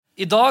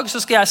I dag så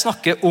skal jeg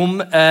snakke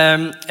om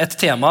et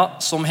tema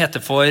som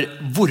heter for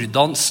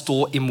Hvordan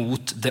stå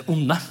imot det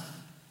onde.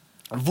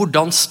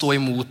 Hvordan stå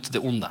imot det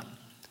onde.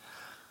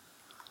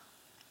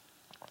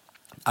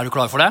 Er du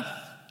klar for det?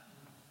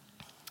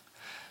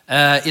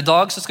 I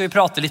dag så skal vi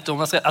prate litt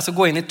om, jeg skal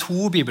gå inn i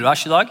 2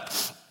 bibelvers i dag,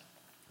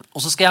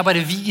 og så skal jeg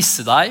bare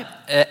vise deg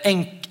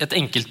et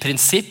enkelt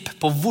prinsipp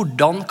på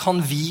hvordan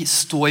kan vi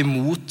stå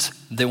imot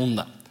det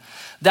onde.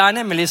 Det er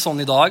nemlig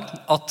sånn i dag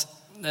at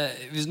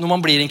når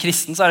man blir en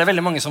kristen, så er det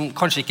veldig mange som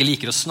kanskje ikke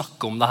liker å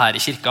snakke om det her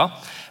i kirka.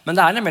 Men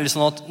det er nemlig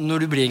sånn at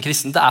når du blir en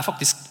kristen, det er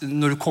faktisk,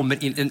 når du kommer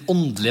inn i den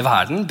åndelige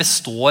verden,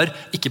 består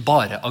ikke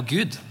bare av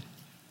Gud.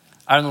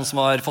 Er det noen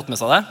som har fått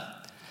med seg det?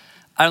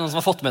 Er det noen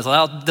som har fått med seg det?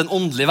 At den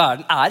åndelige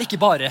verden er ikke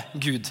bare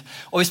Gud.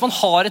 Og hvis man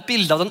har et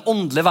bilde av den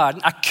åndelige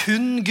verden er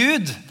kun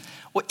Gud,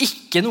 og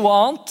ikke noe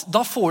annet,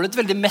 da får du et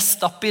veldig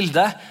messed up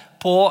bilde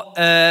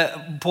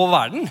på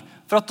verden.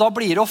 For at da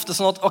blir det ofte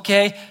sånn at, ok,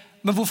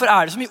 men hvorfor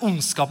er det så mye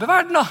ondskap i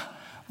verden da?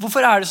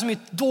 Hvorfor er det så mye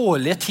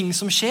dårlige ting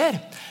som skjer?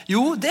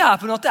 Jo, det er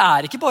på grunn av at det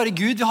er ikke bare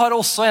Gud. Vi har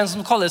også en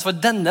som kalles for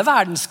denne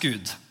verdens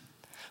Gud.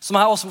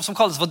 Som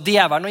kalles for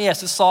djevelen. Og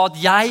Jesus sa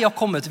at jeg har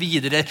kommet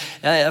videre.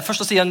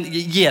 Først så sier han,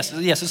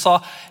 Jesus sa,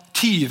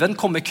 tyven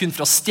kommer kun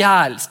for å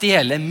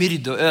stjele,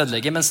 myrde og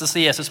ødelegge. Men så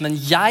sier Jesus,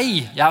 men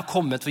jeg har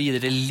kommet for å gi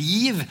dere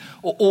liv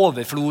og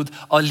overflod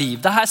av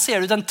liv. Det her ser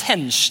du den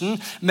tension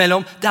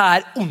mellom det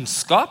er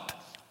ondskap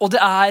og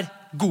det er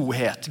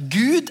godhet.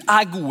 Gud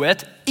er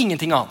godhet,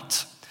 ingenting annet.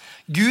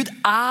 Gud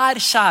er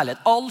kjærlighet.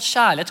 All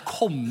kjærlighet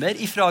kommer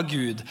ifra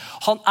Gud.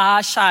 Han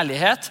er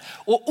kjærlighet,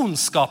 og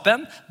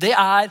ondskapen, det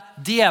er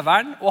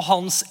djevelen og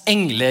hans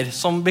engler,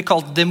 som blir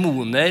kalt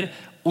demoner,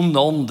 onde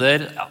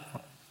ånder. Ja,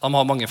 de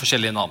har mange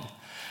forskjellige navn.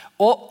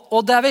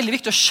 Og det er veldig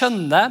viktig å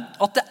skjønne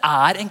at det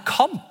er en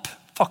kamp,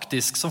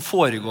 faktisk, som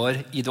foregår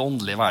i den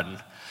åndelige verden.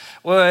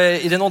 Og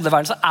i den åndelige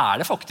verden så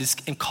er det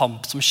faktisk en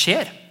kamp som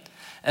skjer.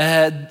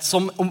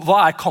 Hva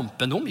er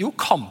kampen om? Jo,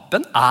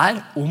 kampen er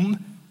om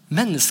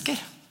mennesker.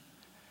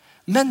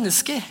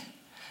 Mennesker.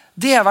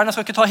 Djevelen, jeg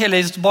skal ikke ta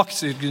hele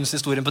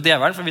bakgrunnshistorien på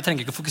djevelen, for vi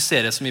trenger ikke å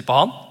fokusere så mye på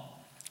han.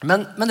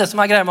 Men det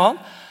som er greia med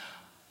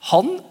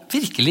han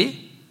virkelig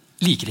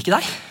liker ikke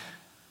deg.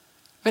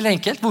 Veldig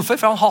enkelt. Hvorfor?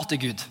 For han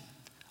hater Gud.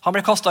 Han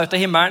ble kastet ut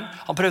av himmelen,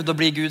 han prøvde å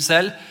bli Gud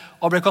selv,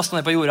 og han ble kastet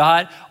ned på jorda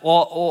her,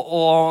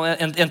 og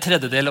en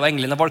tredjedel av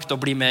englene valgte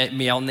å bli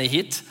med han ned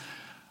hit.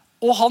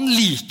 Og han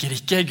liker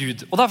ikke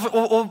Gud. Og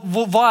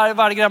hva er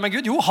det greia med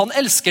Gud? Jo, han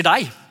elsker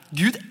deg.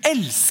 Gud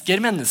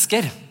elsker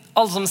mennesker.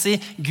 Alle som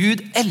sier,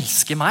 Gud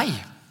elsker meg.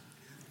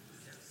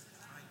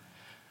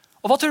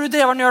 Og hva tror du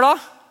djevelen gjør da?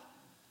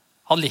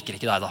 Han liker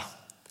ikke deg da.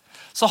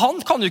 Så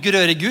han kan jo ikke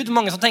røre Gud.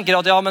 Mange som tenker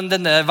at ja, men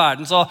denne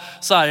verden så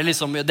er det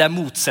liksom, det er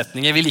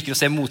motsetninger. Vi liker å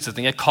se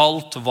motsetninger.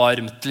 Kaldt,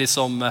 varmt,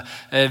 liksom,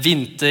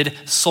 vinter,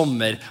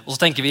 sommer. Og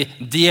så tenker vi,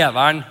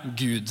 djevelen,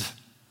 Gud.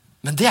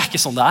 Men det er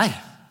ikke sånn det er.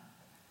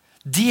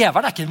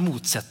 Djevelen er ikke en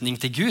motsetning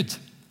til Gud.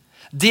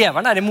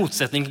 Djevelen er en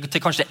motsetning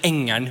til kanskje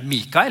engelen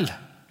Mikael.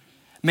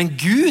 Men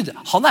Gud,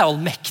 han er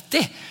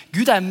allmektig.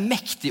 Gud er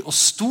mektig og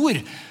stor.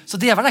 Så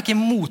djevelen er ikke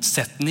en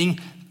motsetning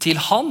til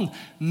han.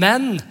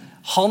 Men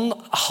for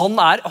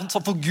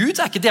Gud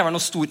er ikke djevelen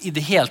noe stor i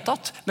det hele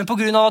tatt. Men på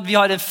grunn av at vi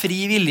har en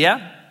fri vilje,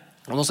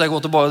 og nå skal jeg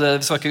gå tilbake,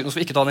 nå skal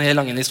vi ikke ta den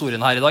hele lange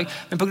historien her i dag,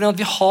 men på grunn av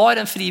at vi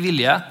har en fri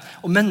vilje,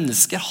 og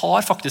mennesker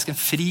har faktisk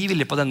en fri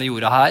vilje på denne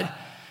jorda her,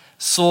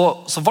 så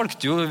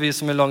valgte jo, vi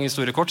som er lang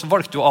historie kort, så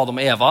valgte jo Adam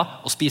og Eva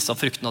å spise av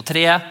frukten av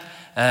treet,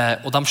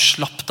 og de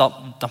slapp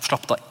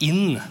da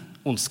inn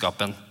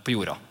ondskapen på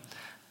jorda.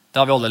 Det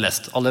har vi alle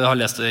lest. Alle har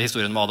lest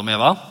historien med Adam og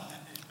Eva.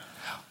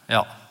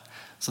 Ja,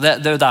 så det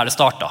er jo der det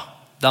startet.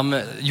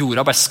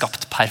 Jorda ble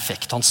skapt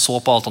perfekt. Han så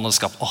på alt han hadde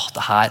skapt.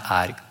 Det her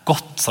er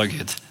godt, sa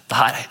Gud. Det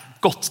her er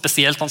godt,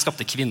 spesielt han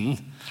skapte kvinnen.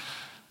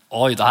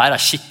 Oi, det her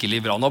er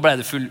skikkelig bra. Nå ble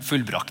det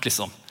fullbrakt,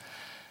 liksom.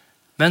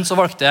 Men så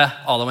valgte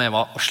Adam og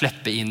Eva å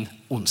slippe inn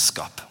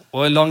ondskap.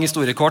 Og en lang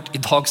historie kort,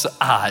 i dag så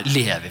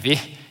lever vi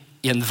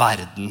i en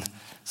verden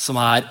som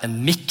er en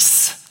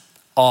mix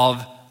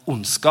av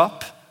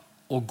ondskap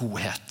og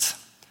godhet.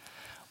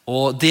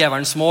 Og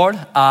djevelens mål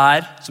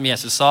er, som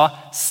Jesus sa,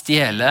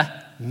 stjele,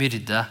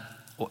 myrde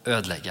og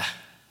ødelegge.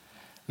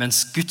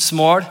 Mens Guds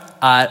mål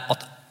er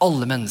at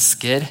alle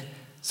mennesker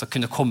skal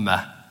kunne komme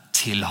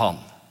til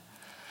han.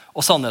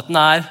 Og sannheten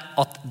er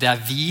at det er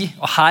vi,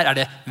 og her er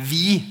det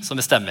vi som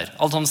bestemmer.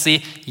 Alt som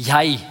sier,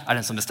 jeg er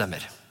den som bestemmer.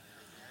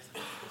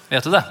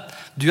 Vet du det?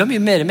 Du er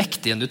mye mer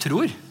mektig enn du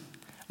tror.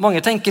 Mange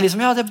tenker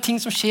liksom, ja, det er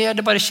ting som skjer,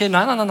 det bare skjer.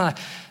 Nei.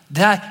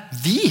 Det er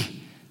vi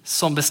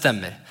som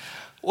bestemmer.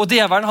 Og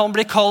djevelen han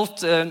blir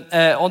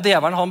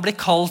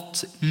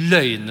kalt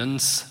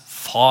løgnens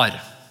far.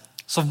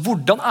 Så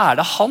hvordan er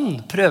det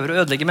han prøver å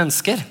ødelegge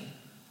mennesker?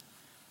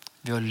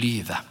 Ved å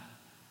lyve.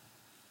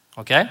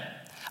 Ok?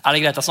 Er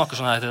det greit å snakke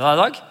sånn her til deg i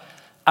dag?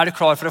 Er du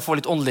klar for å få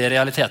litt åndelige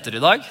realiteter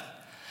i dag?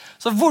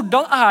 Så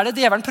hvordan er det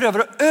djevelen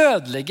prøver å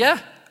ødelegge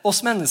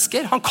oss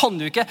mennesker.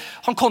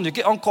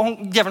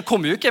 Djevelen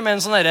kommer jo ikke med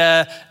en sånn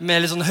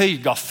med litt sånn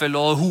høygaffel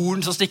og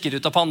horn som stikker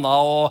ut av panna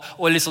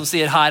og liksom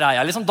sier, her er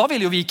jeg. Liksom, da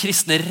vil jo vi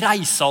kristne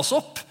reise oss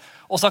opp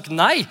og sagt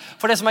nei.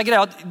 For det som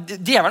greia, at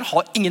djevelen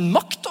har ingen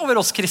makt over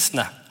oss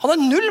kristne. Han har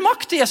null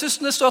makt. Jesus,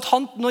 det står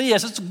at når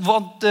Jesus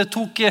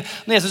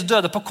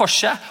døde på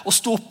korset og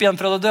sto opp igjen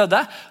fra det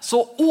døde, så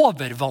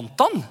overvant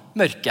han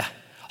mørket.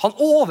 Han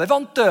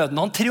overvant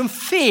døden. Han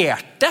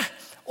triumferte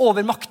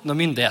over makten og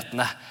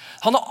myndighetene.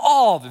 Han har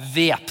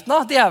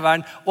avvæpnet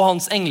djevelen og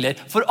hans engler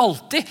for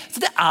alltid.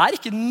 Så det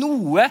ikke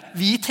noe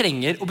vi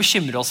trenger å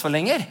bekymre oss for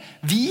lenger.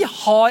 Vi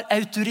har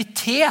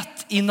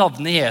autoritet i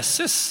navnet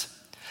Jesus.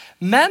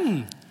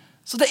 Men,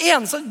 så det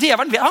eneste,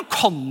 djevelen, han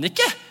kan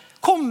ikke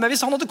komme,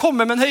 hvis han hadde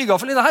kommet med en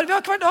høygaffel i det her,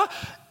 da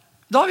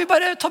har vi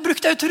bare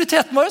brukt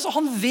autoriteten vår, så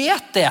han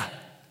vet det.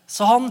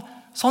 Så han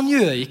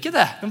gjør ikke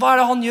det. Men hva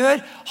det han gjør?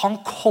 Han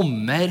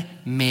kommer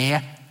med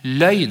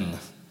løgn.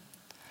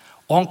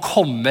 Og han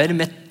kommer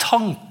med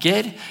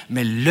tanker,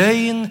 med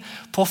løgn,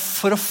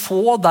 for å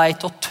få deg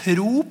til å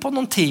tro på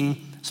noen ting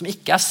som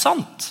ikke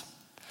sant.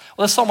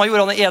 Og det samme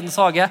gjorde han i Edens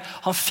hage.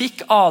 Han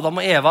fikk Adam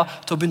og Eva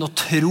til å begynne å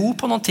tro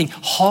på noen ting.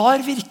 Har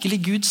virkelig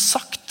Gud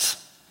sagt?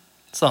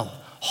 Sånn.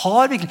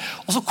 Har virkelig.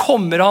 Og så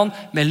kommer han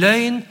med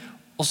løgn,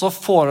 og så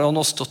får han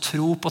oss til å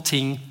tro på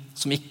ting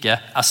som ikke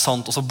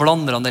sant. Og så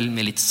blander han det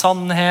med litt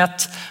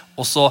sannhet,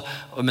 og så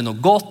med noe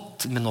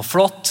godt, med noe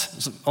flott.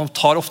 Han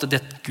tar ofte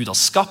det Gud har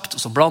skapt,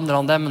 og så blander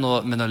han det med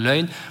noe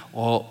løgn,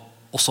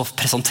 og så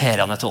presenterer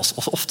han det til oss.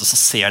 Og så ofte så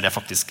ser det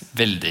faktisk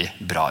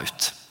veldig bra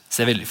ut. Det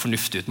ser veldig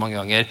fornuftig ut mange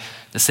ganger.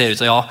 Det ser ut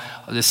som,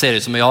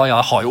 jeg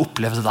har jo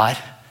opplevd det der.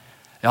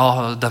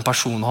 Ja, den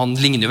personen, han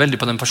ligner jo veldig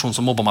på den personen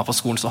som mobber meg på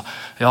skolen, så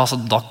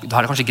da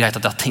det kanskje greit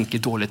at jeg tenker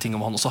dårlige ting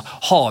om han. Og så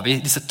har vi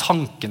disse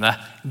tankene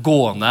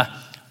gående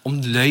om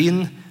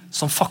løgn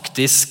som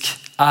faktisk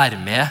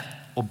med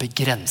og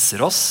begrenser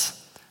oss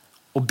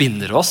og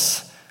binder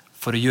oss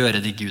for å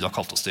gjøre det Gud har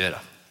kalt oss til å gjøre.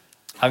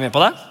 Er vi med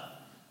på det?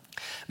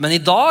 Men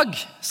i dag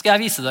skal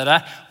jeg vise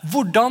dere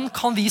hvordan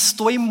kan vi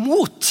stå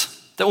imot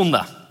det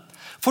onde.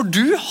 For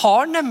du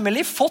har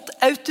nemlig fått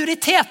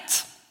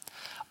autoritet.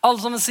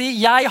 Altså som sier,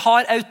 jeg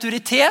har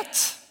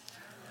autoritet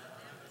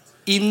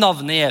i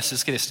navnet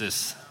Jesus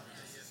Kristus.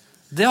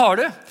 Det har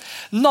du.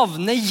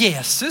 Navnet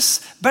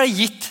Jesus ble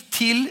gitt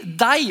til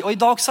deg. Og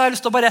i dag så har jeg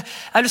lyst til å bare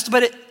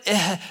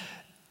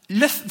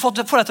få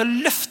deg til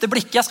å løfte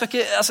blikket.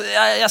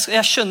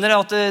 Jeg skjønner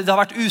at det har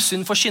vært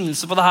usunn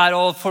forkynnelse på det her,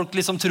 og folk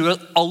liksom tror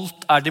at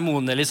alt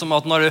demoner. Liksom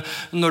at når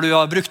du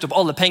har brukt opp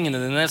alle pengene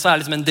dine, så det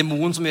liksom en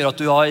demon som gjør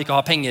at du ikke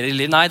har penger i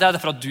livet. Nei,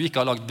 det for at du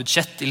ikke har lagt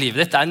budsjett i livet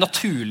ditt. Det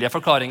naturlige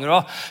forklaringer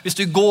også. Hvis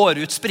du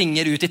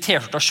springer ut i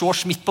t-skjorta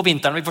shorts midt på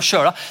vinteren og blir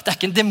forkjølet, det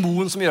ikke en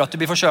demon som gjør at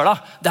du blir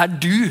forkjølet. Det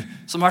du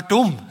som har vært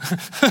dum,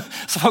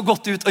 som har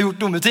gått ut og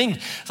gjort dumme ting.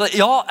 Så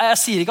ja, jeg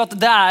sier ikke at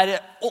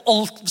det og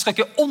alt, du skal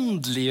ikke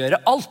åndeliggjøre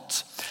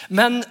alt.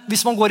 Men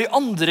hvis man går i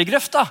andre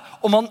grøft da,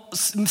 og man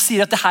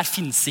sier at det her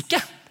finnes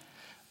ikke,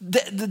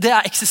 det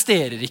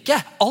eksisterer ikke,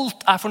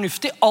 alt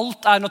fornuftig,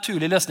 alt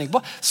naturlig løsning på,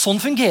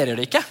 sånn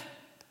fungerer det ikke.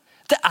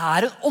 Det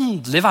en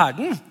åndelig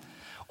verden,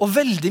 og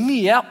veldig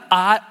mye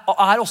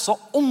også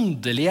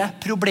åndelige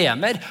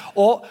problemer,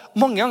 og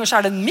mange ganger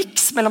så det en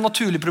mix mellom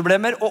naturlige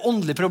problemer og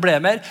åndelige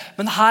problemer,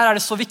 men her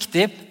det så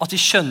viktig at vi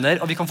skjønner,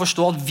 og vi kan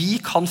forstå at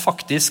vi kan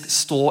faktisk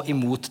stå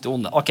imot det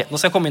onde. Ok, nå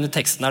skal jeg komme inn i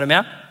teksten, du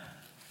med?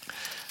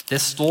 Det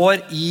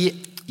står i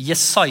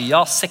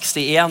Jesaja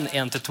 61,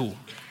 1-2.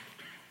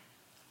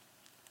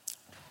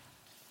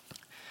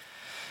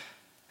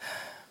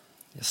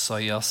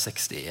 Jesaja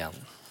 61.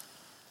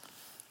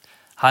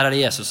 Her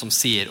det Jesus som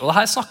sier, og det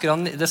her snakker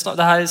han, det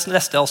her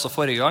leste jeg også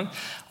forrige gang,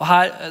 og det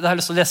har jeg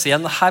lyst til å lese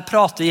igjen, her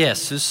prater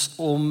Jesus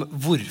om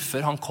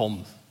hvorfor han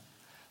kom.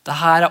 Det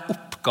her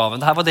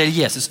oppgaven, det her var det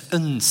Jesus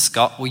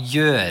ønsket å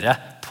gjøre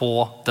på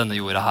denne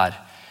jorda her.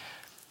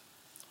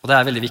 Og det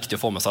veldig viktig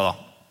å få med seg da.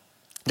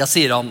 Da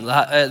sier han,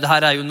 det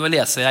her jo, nå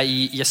leser jeg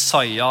i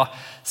Jesaja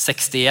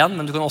 61,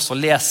 men du kan også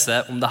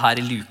lese om det her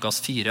i Lukas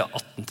 4,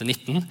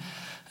 18-19.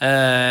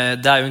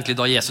 Det jo egentlig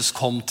da Jesus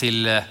kom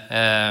til hva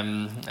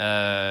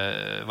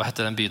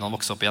heter den byen han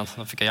vokste opp igjen?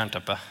 Nå fikk jeg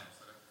jernteppe.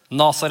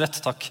 Nazaret,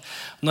 takk.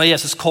 Når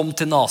Jesus kom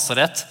til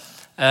Nazaret,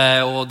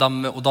 og da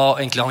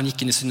egentlig han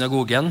gikk inn i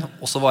synagogen,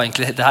 og så var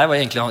det her var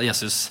egentlig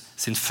Jesus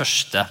sin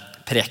første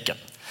preken.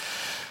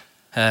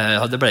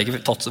 Det ble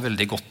ikke tatt så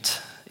veldig godt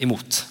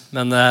imot,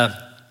 men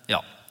ja.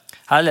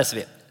 Her leser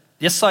vi.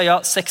 Jesaja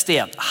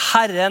 61.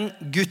 Herren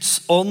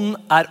Guds ånd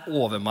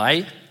over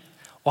meg,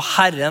 og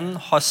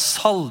Herren har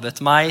salvet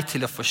meg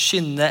til å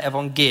forkynne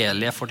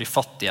evangeliet for de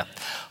fattige.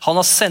 Han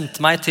har sendt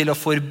meg til å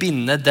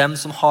forbinde dem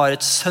som har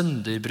et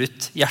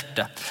sønderbrutt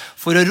hjerte,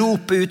 for å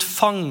rope ut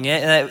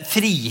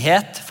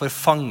frihet for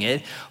fanger,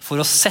 for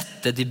å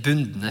sette de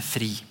bundne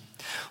fri.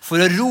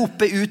 For å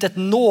rope ut et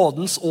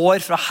nådens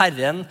år fra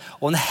Herren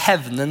og en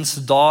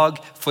hevnens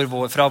dag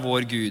fra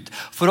vår Gud,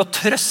 for å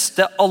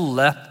trøste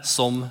alle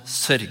som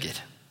sørger.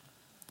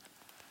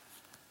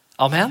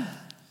 Amen.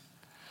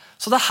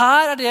 Så det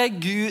her det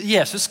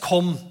Jesus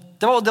kom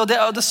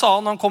det sa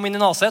han når han kom inn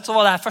i Nasaret, så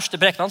var det her første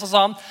prekenen, så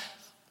sa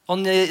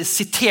han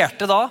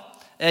siterte da,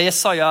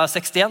 Jesaja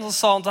 61, så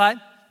sa han til her,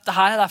 det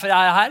her er derfor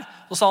jeg er her,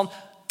 så sa han,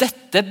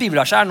 dette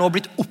bibelverset er nå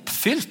blitt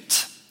oppfylt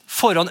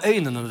foran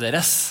øynene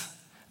deres.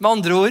 Med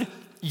andre ord,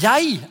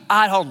 jeg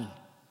er han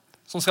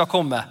som skal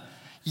komme.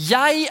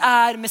 Jeg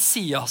er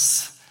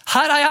Messias.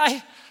 Her er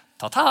jeg.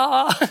 Ta-ta!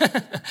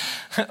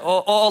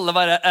 og alle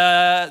bare,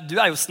 du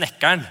er jo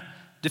snekkeren.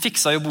 Du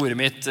fiksa jo bordet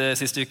mitt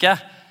siste uke.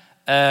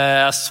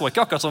 Jeg så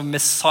ikke akkurat som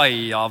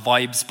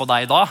Messiah-vibes på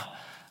deg da.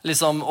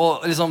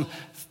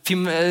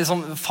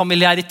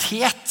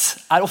 Familiaritet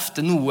er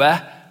ofte noe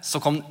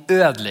som kan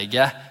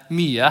ødelegge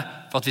mye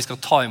for at vi skal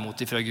ta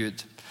imot ifra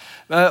Gud.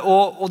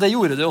 Og det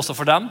gjorde det også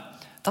for dem.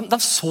 De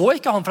så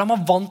ikke han, for de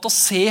var vant til å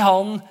se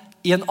han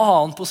i en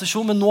annen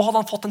posisjon, men nå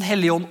hadde han fått en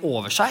hellig ånd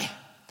over seg.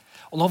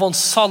 Og nå var han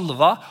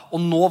salva,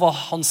 og nå var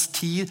hans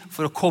tid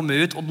for å komme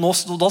ut.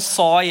 Og da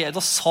sa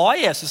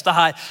Jesus det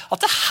her,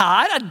 at det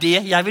her er det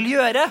jeg vil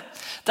gjøre.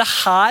 Det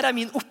her er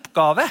min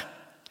oppgave.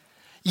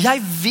 Jeg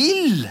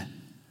vil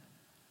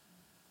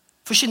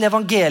forkynne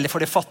evangeliet for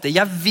de fattige.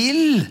 Jeg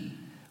vil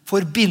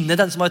forbinde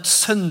den som har et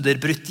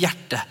sønderbrutt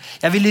hjerte.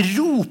 Jeg vil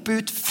rope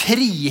ut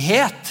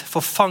frihet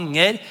for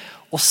fanger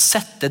og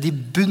sette de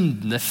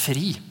bundne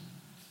fri.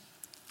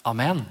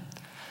 Amen.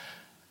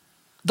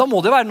 Da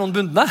må det være noen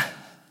bundne.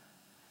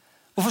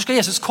 Hvorfor skal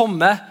Jesus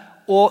komme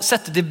og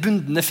sette de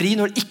bundne fri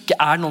når det ikke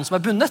er noen som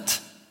er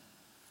bundet?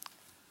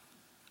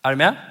 Er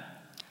du med?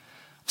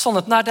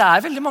 Sannheten er, det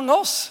er veldig mange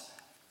av oss,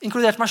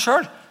 inkludert meg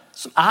selv,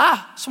 som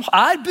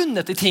er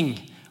bundet i ting.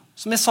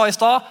 Som jeg sa i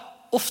sted,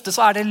 ofte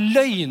så er det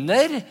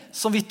løgner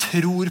som vi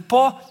tror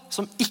på,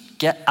 som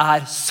ikke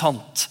er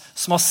sant,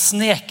 som har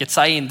sneket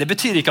seg inn. Det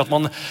betyr ikke at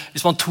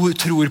hvis man tror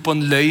på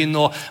en løgn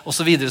og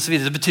så videre,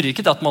 det betyr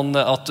ikke at man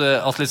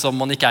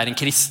ikke er en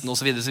kristen og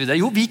så videre.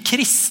 Jo, vi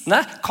kristne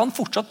kan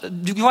fortsatt,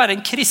 du kan være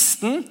en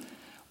kristen,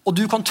 og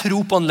du kan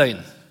tro på en løgn.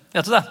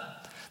 Vet du det?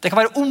 Det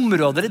kan være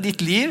områder i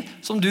ditt liv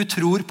som du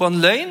tror på en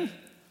løgn,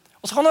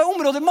 og så kan det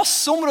være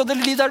masse områder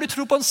i livet der du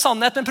tror på en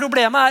sannhet, men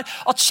problemet er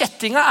at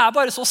kjettinga er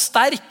bare så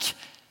sterk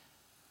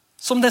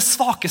som det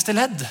svakeste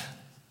ledd.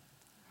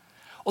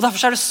 Og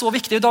derfor er det så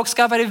viktig. I dag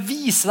skal jeg bare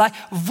vise deg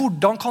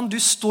hvordan kan du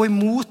stå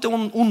imot det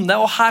onde,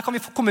 og her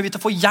kommer vi til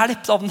å få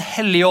hjelp av den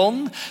hellige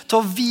ånd til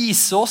å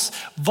vise oss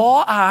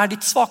hva er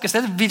ditt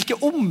svakeste ledd,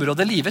 hvilke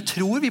områder i livet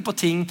tror vi på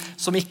ting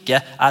som ikke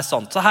er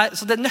sant.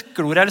 Så det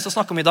nøkkelordet jeg har lyst til å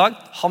snakke om i dag,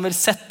 han vil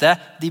sette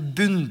de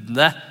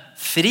bundne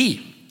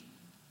fri.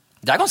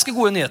 Det er ganske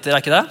gode nyheter,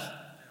 er ikke det?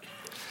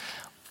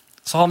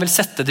 Så han vil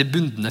sette de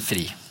bundne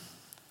fri.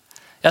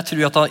 Jeg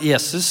tror at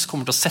Jesus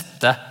kommer til å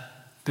sette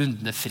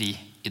bundne fri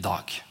i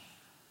dag.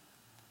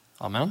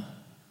 Amen.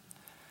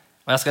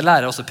 Og jeg skal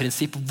lære også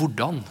prinsipp på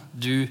hvordan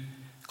du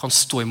kan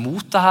stå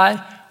imot det her,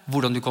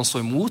 hvordan du kan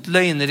stå imot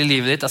løgner i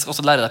livet ditt. Jeg skal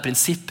også lære deg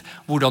prinsipp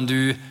hvordan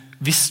du,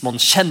 hvis man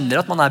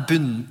kjenner at man er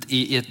bundet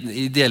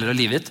i deler av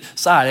livet ditt,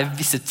 så er det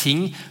visse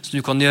ting som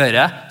du kan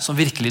gjøre som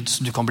virkelig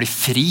som du kan bli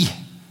fri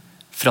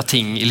fra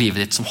ting i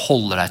livet ditt som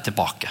holder deg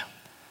tilbake.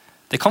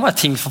 Det kan være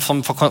ting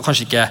som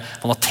kanskje ikke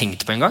man har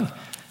tenkt på en gang,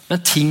 men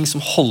ting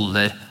som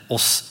holder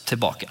oss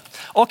tilbake.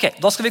 Ok,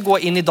 da skal vi gå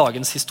inn i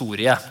dagens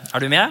historie. Er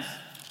du med?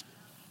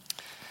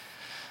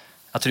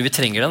 Jeg tror vi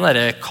trenger den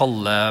der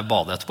kalde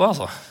badet etterpå,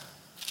 altså.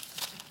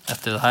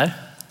 Etter det her.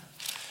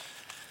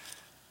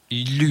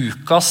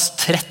 Lukas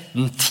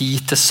 13,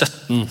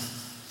 10-17.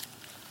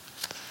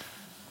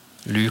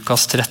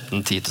 Lukas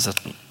 13,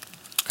 10-17.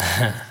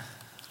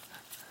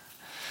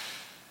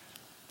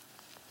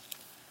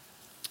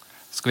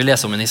 Skal vi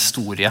lese om en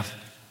historie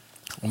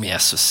om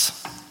Jesus.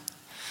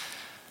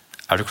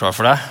 Er du klar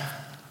for det?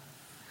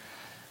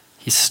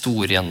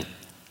 Historien,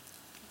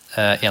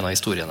 en av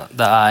historiene.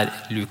 Det er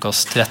Lukas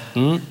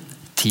 13,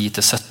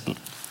 10-17.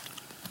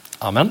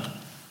 Amen.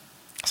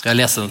 Skal jeg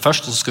lese den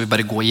først, og så skal vi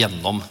bare gå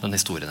gjennom den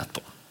historien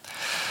etterpå.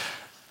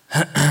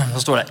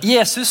 Så står det,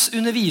 Jesus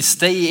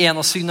underviste i en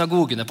av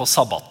synagogene på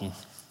sabbaten.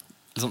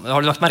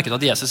 Har du lagt merke til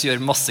at Jesus gjør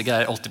masse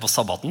greier alltid på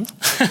sabbaten?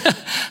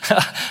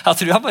 Jeg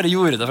tror han bare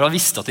gjorde det, for han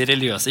visste at de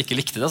religiøse ikke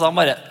likte det, så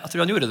jeg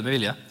tror han gjorde det med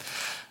vilje.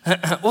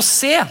 Og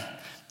se,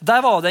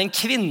 der var det en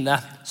kvinne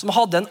som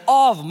hadde en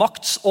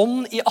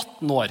avmaktsånd i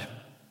 18 år.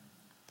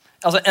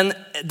 Altså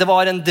det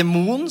var en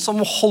demon som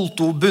holdt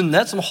henne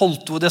bundet,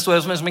 det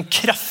står som en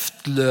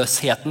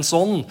kraftløshetens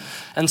ånd,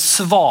 en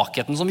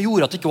svakheten som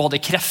gjorde at hun ikke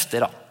hadde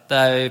krefter. Det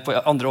er på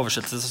andre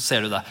oversettelser så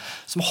ser du det.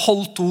 Som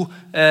holdt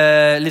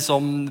henne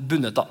liksom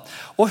bundet. Da.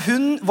 Og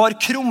hun var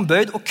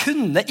krumbøyd og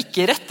kunne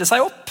ikke rette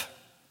seg opp.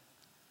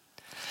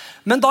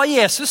 Men da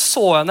Jesus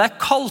så henne,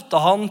 kalte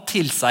han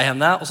til seg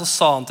henne, og så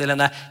sa han til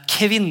henne,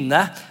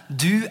 kvinne,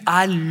 du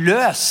er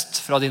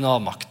løst fra din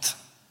avmakt.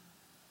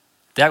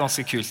 Det er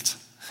ganske kult.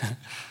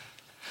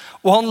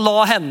 Og han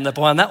la hendene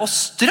på henne, og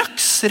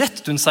straks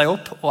rettet hun seg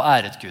opp og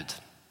æret Gud.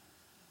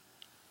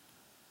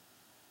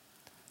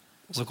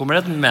 Og så kommer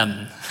det et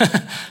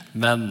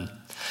men.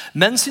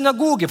 Men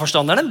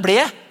synagogeforstanderen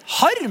ble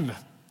harm.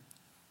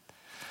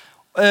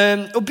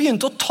 Og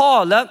begynte å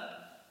tale,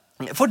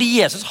 fordi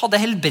Jesus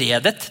hadde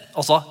helbredet,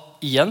 altså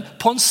igjen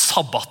på en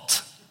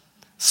sabbat.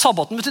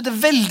 Sabbaten betydde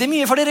veldig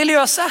mye for de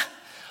religiøse.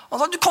 Han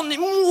sa,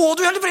 må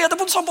du helbrede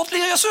på en sabbat,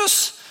 Jesus?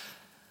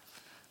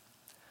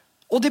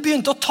 Og de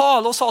begynte å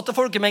tale og sa til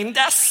folkemengden,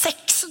 det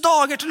 6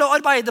 dager til å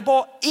arbeide på.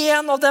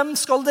 En av dem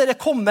skal dere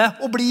komme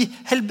og bli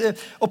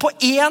og på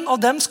en av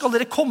dem skal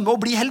dere komme og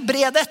bli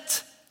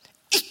helbredet.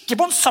 Ikke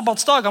på en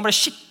sabbatsdag. Han ble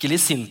skikkelig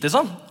sint,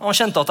 liksom. Han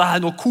kjente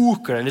at nå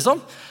koker det, liksom.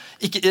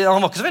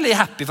 Han var ikke så veldig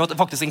happy for at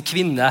faktisk en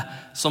kvinne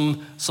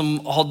som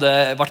hadde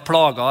vært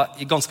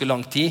plaget i ganske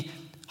lang tid,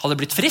 hadde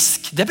blitt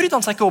frisk. Det brydde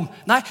han seg ikke om.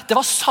 Nei, det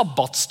var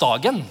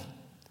sabbatsdagen.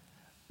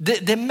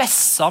 Det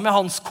messa med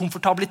hans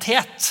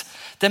komfortabilitet.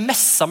 Det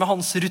messa med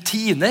hans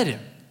rutiner.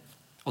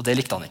 Og det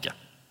likte han ikke.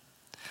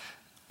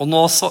 Og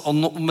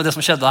nå, med det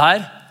som skjedde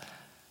her,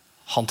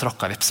 han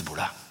tråkka i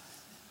vepsebordet.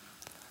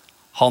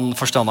 Han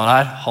forstanderen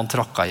her, han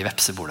tråkka i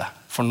vepsebordet.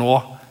 For nå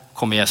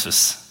kommer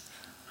Jesus.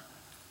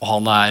 Og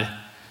han er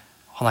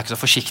ikke så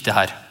forsiktig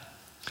her.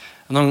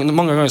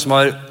 Mange ganger som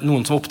har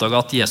noen som oppdaget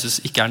at Jesus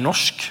ikke er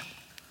norsk.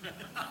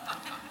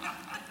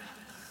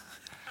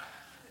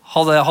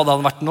 Hadde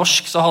han vært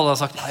norsk, så hadde han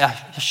sagt,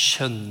 jeg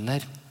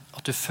skjønner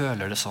at du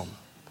føler det sånn.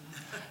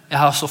 Jeg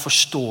har så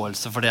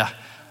forståelse for det.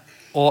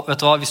 Og vet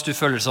du hva, hvis du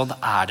føler det sånn,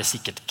 det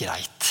sikkert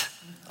greit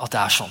at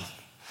det er sånn.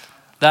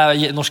 Det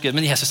er norsk,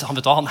 men Jesus, han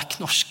vet hva, han er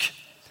ikke norsk.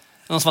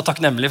 Noen som er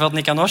takknemlig for at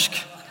han ikke er norsk?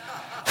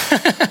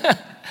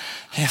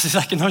 Jesus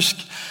er ikke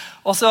norsk.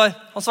 Og så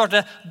han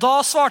svarte, da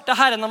svarte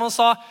Herren når han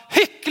sa,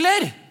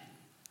 hykler!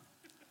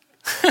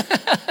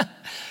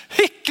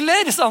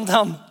 Hykler, sa han til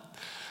han.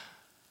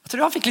 Jeg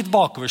tror han fikk litt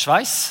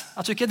bakoversveis.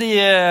 Jeg tror ikke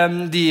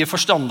de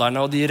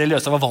forstanderne og de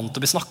religiøse var vant til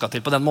å bli snakket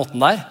til på den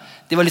måten der.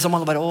 De var liksom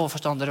alle bare,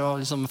 forstandere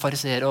og liksom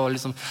fariseere og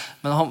liksom.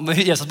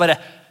 Men Jesus bare,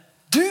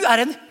 du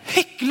er en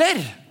hykler.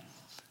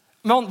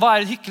 Men hva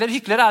er en hykler?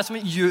 Hykler som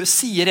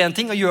sier en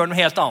ting og gjør noe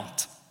helt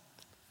annet.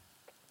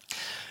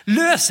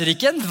 Løser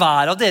ikke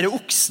enhver av dere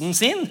oksen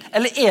sin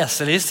eller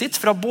eselet sitt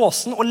fra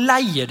båsen og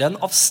leier den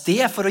av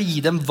sted for å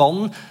gi dem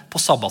vann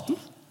på sabbaten?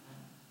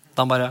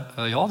 Da han bare,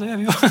 ja det gjør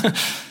vi jo.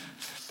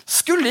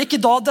 Skulle ikke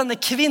da denne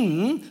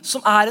kvinnen, som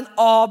er en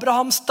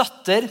Abrahams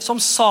datter, som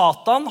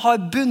Satan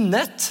har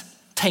bundet,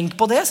 tenk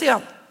på det, sier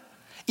han,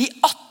 i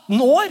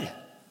 18 år,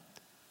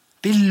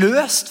 bli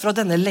løst fra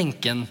denne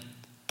lenken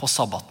på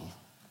sabbaten.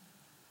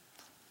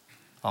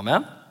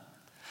 Amen.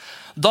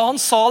 Da han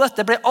sa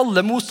dette, ble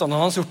alle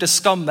motstanderne hans gjort til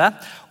skamme,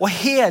 og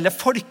hele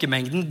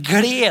folkemengden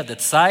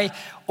gledet seg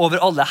over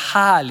alle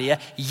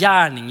herlige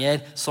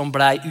gjerninger som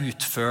ble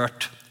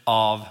utført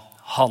av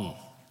han.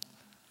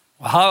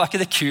 Wow, er ikke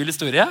det kul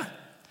historie?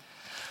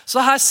 Så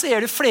her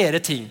ser du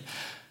flere ting.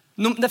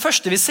 Det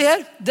første vi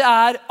ser, det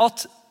er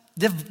at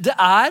det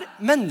er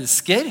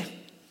mennesker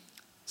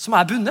som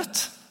er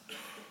bundet.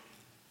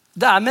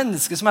 Det er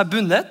mennesker som er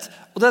bundet,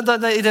 og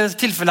i det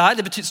tilfellet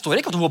her, det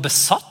står ikke at hun var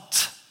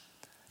besatt.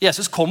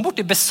 Jesus kom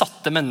bort til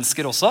besatte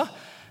mennesker også.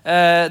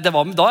 Da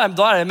er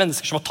det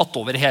mennesker som har tatt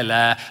over hele,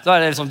 da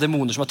er det liksom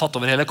demoner som har tatt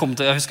over hele,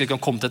 jeg husker ikke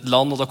han kom til et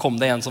land, og da kom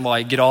det en som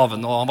var i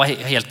graven, og han var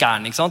helt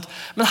gæren, ikke sant?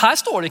 Men her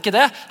står det ikke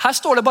det. Her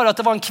står det bare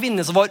at det var en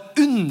kvinne som var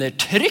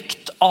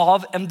undertrykt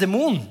av en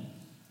demon,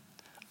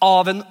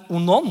 av en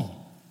onde.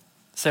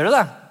 Ser du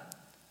det?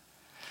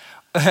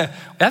 Og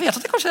jeg vet at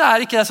det kanskje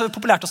ikke er så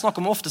populært å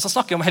snakke om, ofte så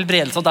snakker vi om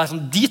helbredelse, og det er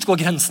sånn, dit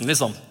går grensen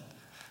liksom.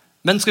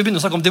 Men skal vi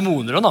begynne å snakke om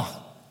demoner da?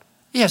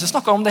 Jesus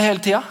snakket om det hele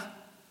tiden.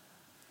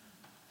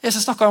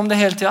 Jesus snakket om det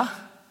hele tiden.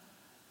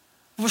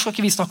 Hvorfor skal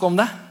ikke vi snakke om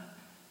det?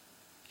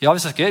 Ja,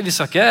 vi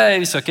skal ikke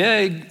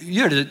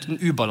gjøre det til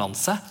en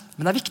ubalanse,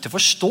 men det er viktig å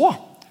forstå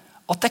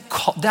at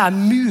det er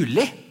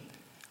mulig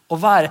å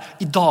være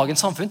i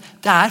dagens samfunn.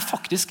 Det er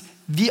faktisk,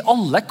 vi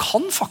alle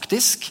kan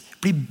faktisk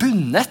bli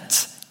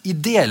bundet i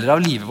deler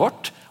av livet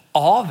vårt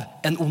av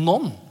en ond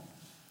ånd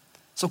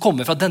som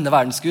kommer fra denne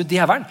verdens Gud,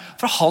 djevelen.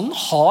 For han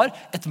har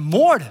et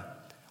mål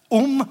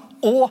om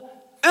å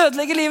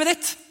ødelegge livet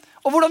ditt.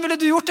 Og hvordan ville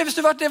du gjort det hvis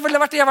du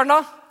ville vært djevelen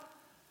da?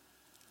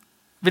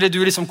 Ville du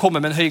liksom komme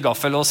med en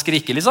høygaffel og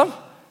skrike liksom?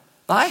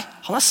 Nei,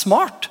 han er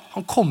smart.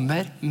 Han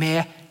kommer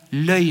med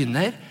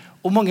løgner.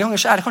 Og mange ganger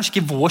så er det kanskje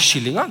ikke vår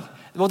skyld engang.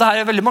 Og det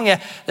er veldig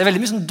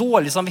mye sånn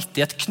dårlig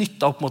samvittighet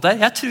knyttet opp mot det.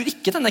 Jeg tror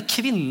ikke denne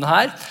kvinnen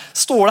her,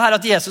 står det her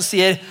at Jesus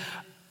sier,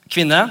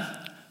 kvinne,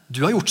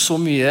 du har gjort så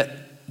mye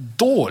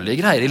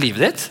dårlige greier i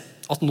livet ditt,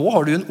 at nå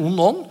har du en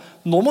ond ånd.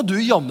 Nå må du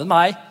jammen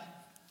meg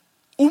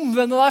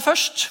omvende deg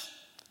først.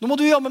 Nå må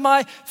du jammen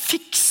meg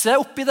fikse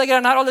opp i det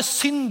greiene her, alle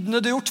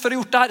syndene du har gjort for å ha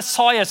gjort det her.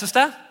 Sa Jesus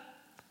det?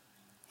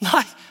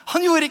 Nei,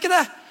 han gjorde ikke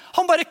det.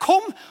 Han bare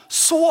kom,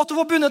 så at du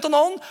var bundet av en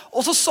ånd,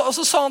 og så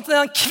sa han til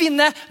den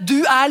kvinne,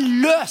 du er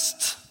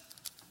løst,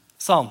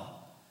 sa han.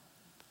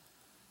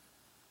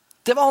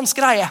 Det var hans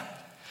greie.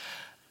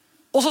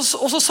 Og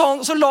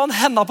så la han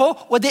hendene på,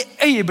 og i det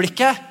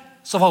øyeblikket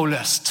så var hun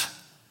løst.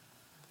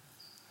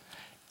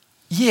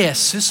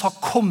 Jesus har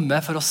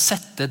kommet for å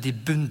sette de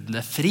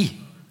bundne fri.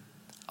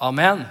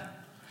 Amen.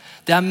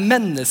 Det er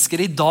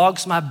mennesker i dag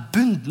som er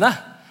bundne,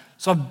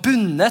 som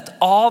bundet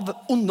av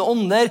onde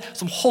ånder,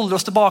 som holder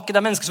oss tilbake.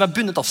 Det mennesker som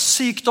bundet av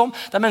sykdom.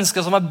 Det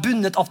mennesker som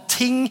bundet av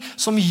ting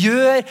som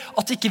gjør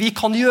at ikke vi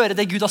kan gjøre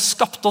det Gud har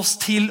skapt oss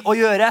til å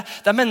gjøre.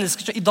 Det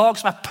mennesker som, i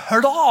dag som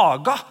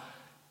plaga.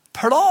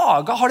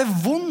 Plaga, har det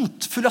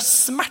vondt, full av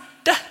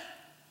smerte.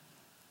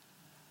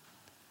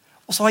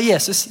 Og så har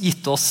Jesus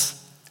gitt oss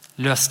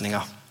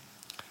løsninger.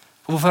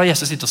 Og hvorfor har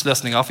Jesus gitt oss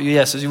løsninger? For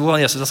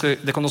Jesus,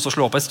 det kan også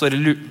slå på. Det står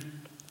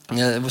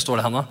hvor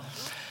står det henne?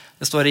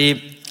 Det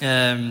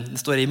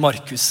står i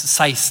Markus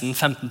 16,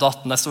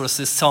 15-18, der står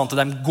det sa han til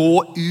dem, gå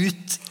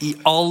ut i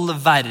all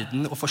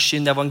verden og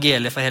forsyn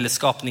evangeliet for hele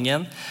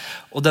skapningen.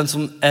 Og den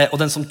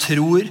som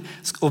tror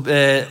og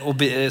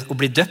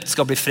blir døpt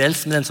skal bli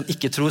frelst, men den som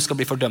ikke tror skal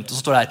bli fordømt. Og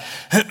så står det her,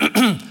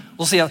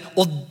 og så sier han,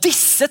 og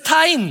disse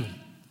tegn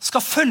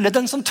skal følge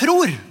den som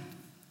tror.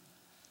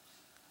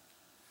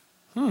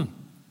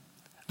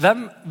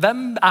 Hvem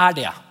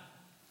det?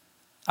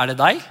 Det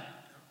deg?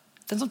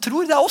 Den som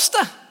tror, det oss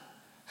det.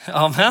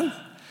 Amen.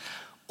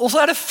 Og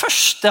så det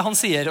første han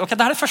sier. Ok,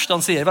 det det første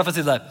han sier. Bare for å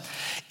si det der.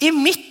 I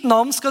mitt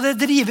navn skal dere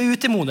drive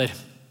ut demoner.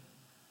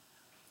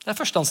 Det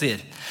første han sier.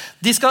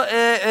 De skal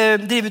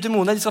drive ut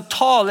demoner, de skal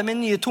tale med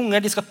nye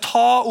tunger, de skal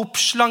ta opp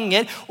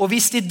slanger, og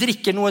hvis de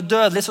drikker noe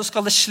dødelig, så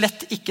skal det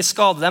slett ikke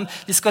skade dem.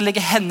 De skal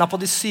legge hendene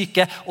på de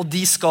syke, og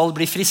de skal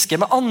bli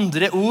friske. Med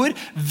andre ord,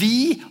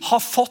 vi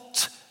har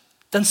fått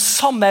den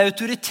samme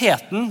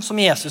autoriteten som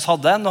Jesus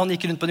hadde når han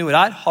gikk rundt på jorda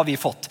her, har vi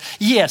fått.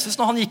 Jesus,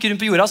 når han gikk rundt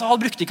på jorda, så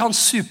han brukte ikke han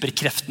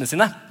superkreftene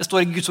sine. Det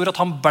står i Guds ord at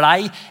han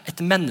blei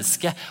et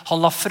menneske.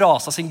 Han la fra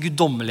seg sin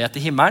guddommelighet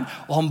i himmelen,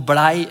 og han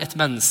blei et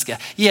menneske.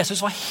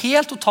 Jesus var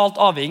helt totalt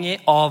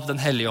avhengig av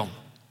den hellige ånd.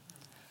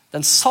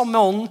 Den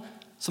samme ånden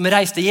som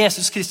reiste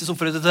Jesus Kristus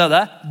opp for det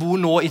døde, bor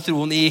nå i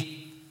troen i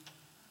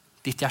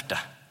ditt hjerte.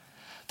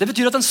 Det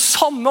betyr at den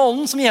samme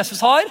ånden som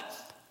Jesus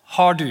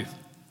har du.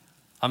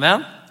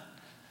 Amen.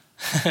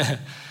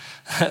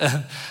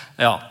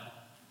 Ja.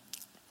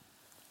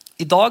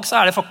 I dag så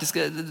det faktisk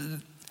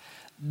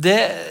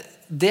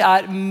det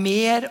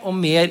mer og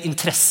mer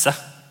interesse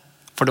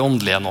for det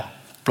åndelige nå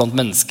blant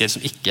mennesker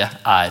som ikke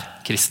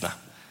kristne.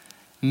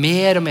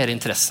 Mer og mer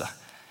interesse.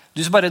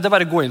 Det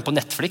bare gå inn på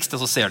Netflix,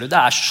 så ser du.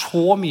 Det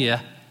så mye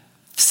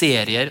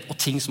serier og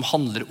ting som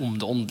handler om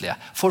det åndelige.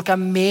 Folk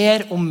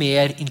mer og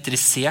mer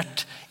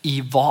interessert i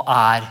hva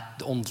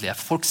det åndelige.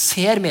 Folk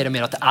ser mer og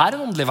mer at det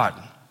en åndelig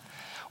verden.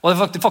 Og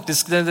det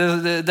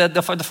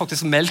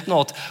faktisk meldt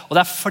nå, og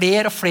det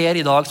flere og flere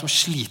i dag som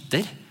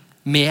sliter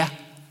med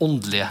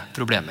åndelige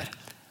problemer.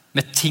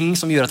 Med ting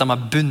som gjør at de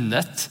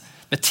bundet,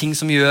 med ting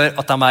som gjør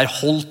at de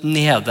holdt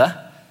nede.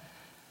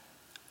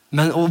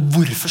 Og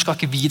hvorfor skal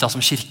ikke vi da som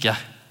kirke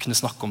kunne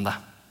snakke om det?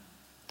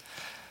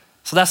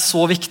 Så det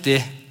så viktig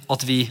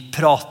at vi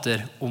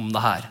prater om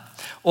det her.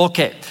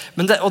 Ok,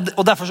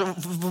 og derfor,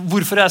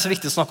 hvorfor det så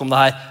viktig å snakke om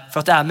det her?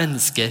 For at det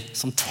mennesker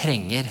som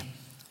trenger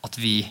at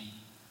vi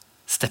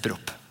stepper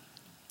opp.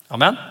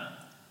 Amen.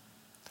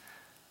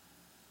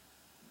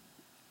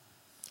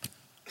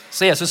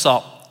 Så Jesus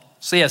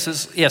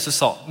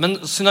sa, men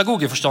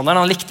synagogeforstanderen,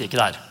 han likte ikke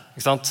det her.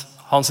 Ikke sant?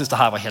 Han syntes det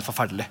her var helt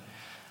forferdelig.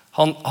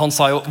 Han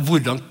sa jo,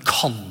 hvordan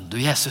kan du,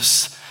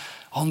 Jesus?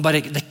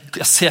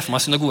 Jeg ser for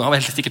meg synagogen, han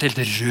var sikkert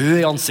helt rød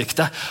i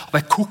ansiktet, og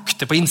bare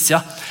kokte på innsida.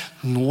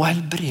 Nå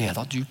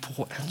helbreda du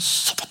på en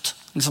sabbat.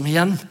 Liksom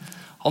igjen.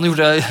 Han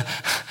gjorde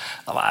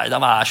de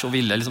så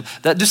ville. Liksom.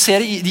 Du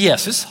ser i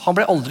Jesus, han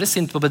ble aldri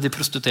sint på de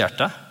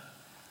prostituerte.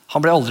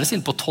 Han ble aldri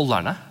sint på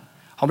tollerne.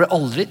 Han ble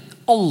aldri,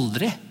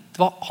 det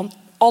var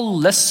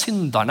alle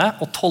synderne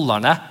og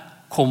tollerne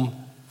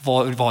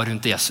var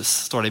rundt Jesus,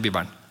 står det i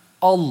Bibelen.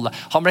 Alle.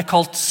 Han ble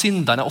kalt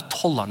synderne og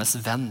tollernes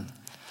venn.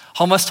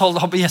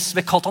 Jesus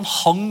ble kalt, han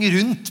hang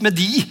rundt med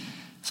de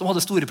som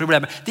hadde store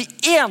problemer. De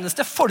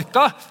eneste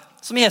folka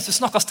som Jesus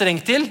snakket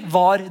strengt til,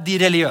 var de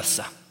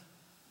religiøse.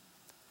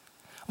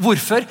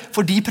 Hvorfor?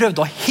 For de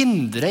prøvde å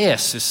hindre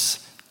Jesus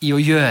i å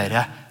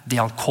gjøre det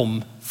han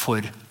kom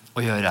for å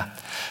gjøre.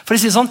 For å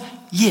si det sånn,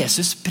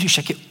 Jesus brydde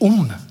seg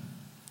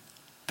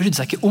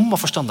ikke om hva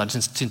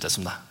forstanderen syntes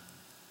om det.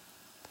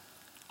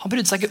 Han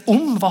brydde seg ikke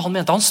om hva han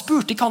mente. Han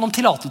spurte ikke han om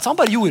tillatelse, han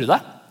bare gjorde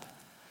det.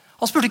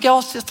 Han spurte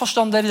ikke,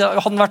 forstander,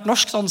 hadde han vært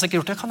norsk, så hadde han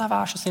sikkert gjort det. Kan jeg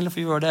være så snill å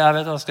få gjøre det? Jeg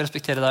vet, jeg skal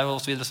respektere deg,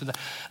 og så videre, og så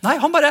videre. Nei,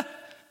 han bare,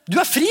 du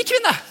fri,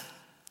 kvinne!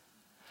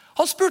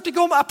 Han spurte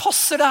ikke om, jeg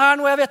passer det her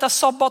nå, jeg vet det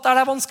sabbat,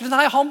 det vanskelig?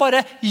 Nei, han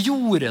bare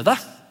gjorde det.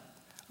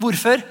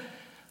 Hvorfor?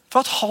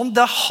 For at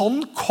han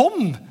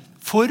kom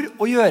for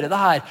å gjøre det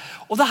her.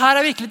 Og det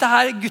her virkelig, det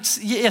her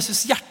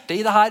Jesus hjerte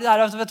i det her,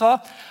 vet du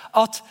hva?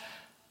 At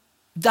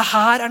det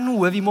her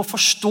noe vi må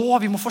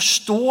forstå. Vi må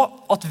forstå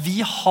at vi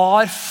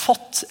har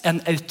fått en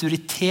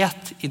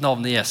autoritet i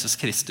navnet Jesus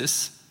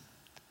Kristus.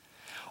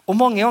 Og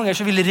mange ganger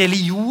så vil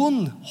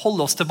religion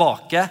holde oss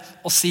tilbake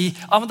og si,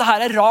 ja, men det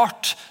her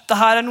rart. Det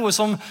her noe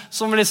som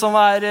liksom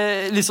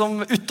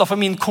utenfor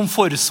min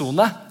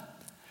komfortzone.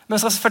 Men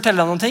jeg skal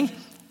fortelle deg noen ting.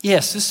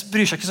 Jesus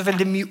bryr seg ikke så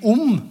veldig mye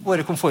om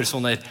våre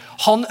komfortzoner.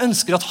 Han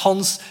ønsker at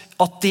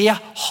det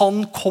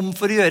han kom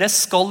for å gjøre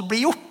skal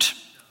bli gjort.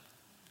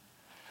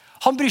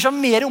 Han bryr seg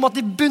mer om at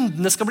de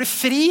bundne skal bli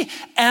fri,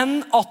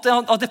 enn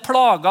at det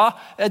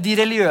plaget de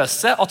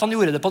religiøse, at han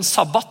gjorde det på en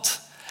sabbat.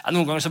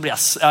 Noen ganger så blir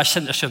jeg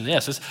skjønner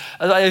Jesus.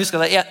 Jeg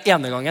husker det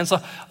ene gangen, så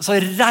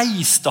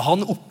reiste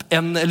han opp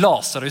en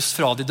Lazarus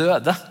fra de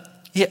døde.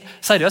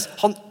 Seriøst,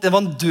 det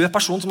var en død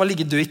person som har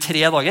ligget død i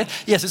 3 dager.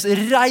 Jesus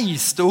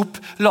reiste opp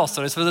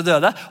Lazarus fra de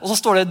døde, og så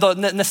står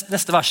det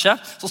neste verset,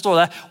 så står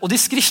det, og de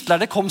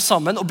skriftlærde kom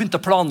sammen og begynte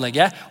å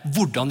planlegge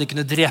hvordan de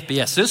kunne drepe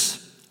Jesus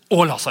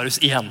og Lazarus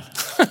igjen.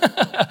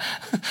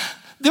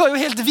 Det var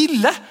jo helt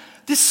ville.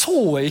 De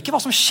så ikke hva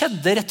som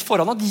skjedde rett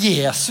foran, at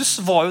Jesus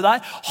var jo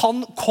der. Han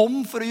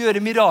kom for å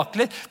gjøre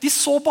mirakler. De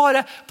så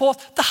bare på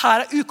at det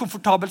her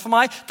ukomfortabelt for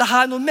meg. Det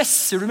her, nå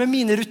messer du med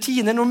mine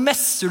rutiner, nå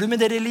messer du med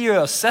det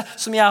religiøse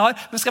som jeg har.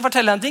 Men skal jeg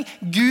fortelle en ting?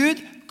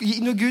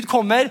 Når Gud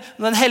kommer,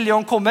 når den hellige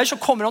ånd kommer, så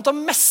kommer han til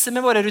å messe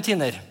med våre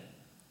rutiner.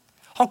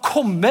 Han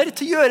kommer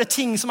til å gjøre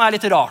ting som er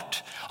litt rart.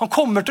 Han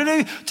kommer til å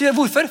gjøre,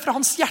 hvorfor?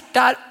 For hans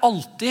hjerte er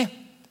alltid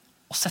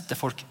å sette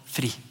folk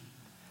fri.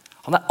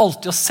 Han er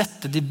alltid å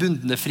sette de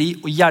bundne fri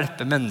og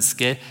hjelpe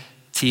mennesker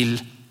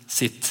til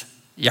sitt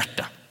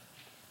hjerte.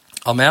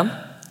 Amen.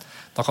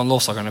 Da kan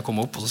lovsakerne komme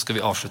opp, og så skal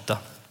vi avslutte.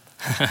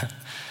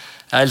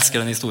 Jeg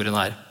elsker den historien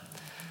her.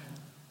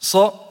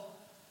 Så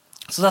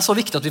det er så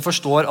viktig at vi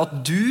forstår at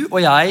du og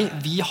jeg,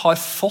 vi har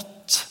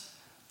fått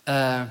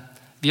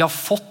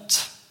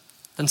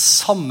den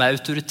samme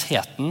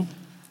autoriteten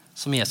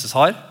som Jesus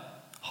har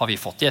vi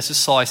fått. Jesus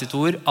sa i sitt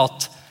ord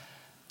at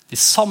de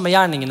samme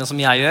gjerningene som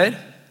jeg gjør,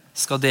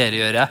 skal dere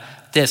gjøre.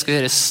 Dere skal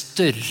gjøre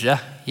større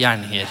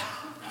gjerninger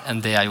enn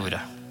det jeg gjorde.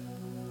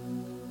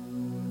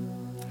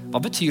 Hva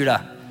betyr det?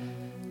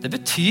 Det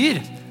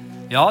betyr,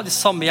 ja, de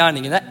samme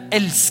gjerningene,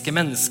 elske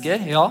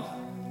mennesker, ja,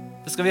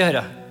 det skal vi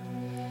gjøre.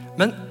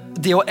 Men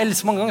det å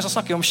elske, mange ganger så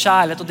snakker vi om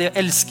kjærlighet, og det å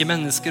elske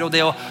mennesker, og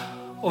det å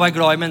være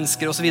glad i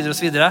mennesker, og så videre, og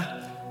så videre.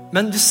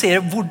 Men du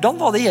ser, hvordan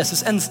var det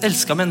Jesus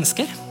elsket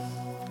mennesker?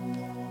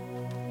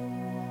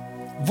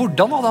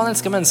 Hvordan var det han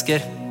elsket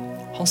mennesker?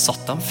 Han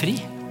satte dem fri.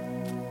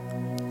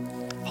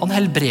 Han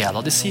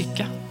helbredet de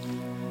syke.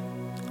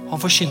 Han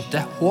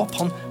forsynte håp.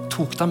 Han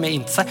tok dem med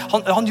inn til seg.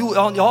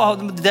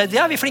 Det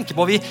er vi flinke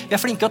på. Vi er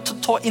flinke til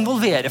å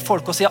involvere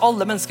folk og si at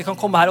alle mennesker kan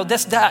komme her. Og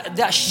det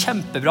er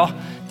kjempebra.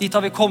 Dit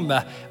har vi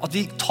kommet. At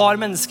vi tar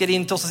mennesker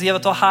inn til oss og sier,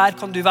 vet du, her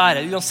kan du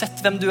være.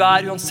 Uansett hvem du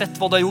er, uansett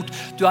hva du har gjort,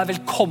 du er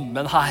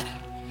velkommen her.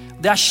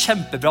 Det er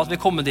kjempebra at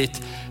vi kommer dit.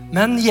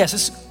 Men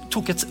Jesus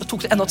tok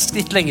det enda et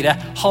skritt lengre.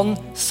 Han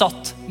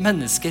satt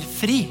mennesker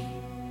fri.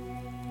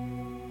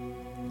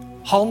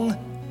 Han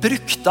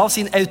brukte av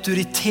sin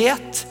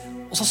autoritet,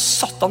 og så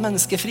satte han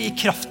mennesker fri i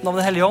kraften av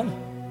den hellige ånd.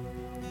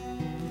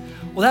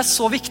 Og det er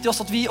så viktig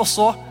også at vi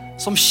også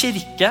som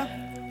kirke,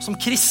 som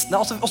kristne,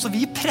 også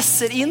vi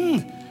presser inn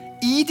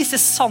i disse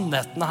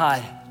sannhetene her.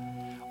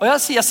 Og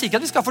jeg sier ikke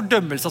at vi skal ha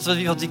fordømmelse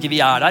at ikke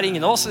vi er der.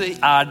 Ingen av oss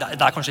er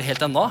der kanskje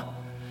helt ennå.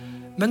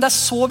 Men det er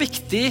så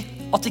viktig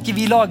at ikke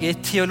vi lager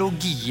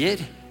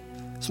teologier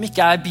som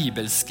ikke er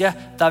bibelske,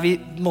 der vi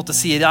på en måte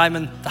sier, nei,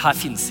 men det her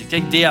finnes ikke,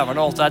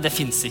 djevelen og alt det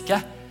finnes ikke.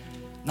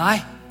 Nei,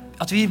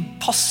 at vi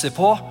passer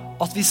på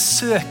at vi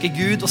søker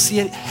Gud og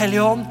sier,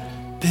 Hellige Ånd,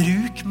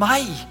 bruk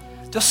meg.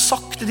 Du har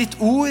sagt i ditt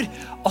ord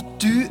at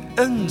du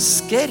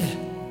ønsker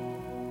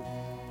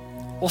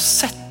å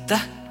sette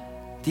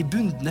de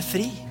bundne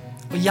fri.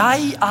 Og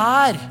jeg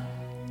er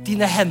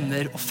dine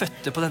hender og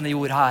føtter på denne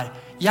jord her.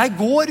 Jeg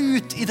går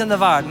ut i denne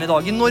verden i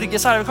dag. I Norge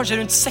så er det kanskje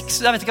rundt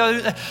 600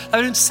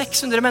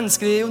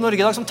 mennesker i Norge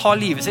i dag som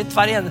tar livet sitt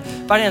hver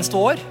eneste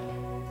år.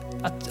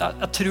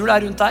 Jeg tror det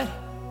er rundt der.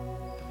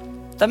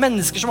 Det er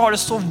mennesker som har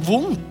det så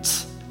vondt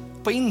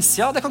på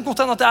innsida. Det kan godt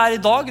hende at det er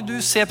i dag. Du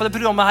ser på det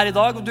programmet her i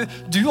dag, og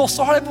du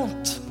også har det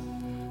vondt.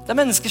 Det er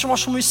mennesker som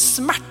har så mye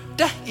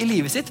smerte i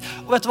livet sitt.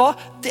 Og vet du hva?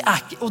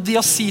 Og det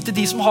å si til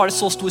de som har det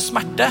så stor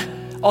smerte,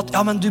 at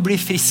ja, men du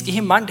blir frisk i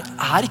himmelen, det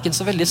er ikke en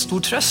så veldig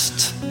stor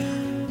trøst.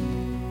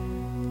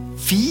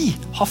 Vi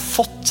har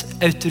fått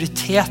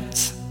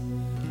autoritet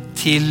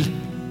til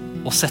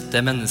å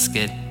sette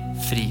mennesker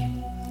fri.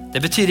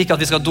 Det betyr ikke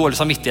at vi skal ha dårlig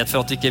samvittighet for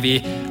at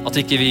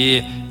ikke vi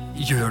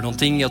gjør noen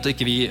ting, at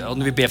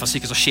når vi ber for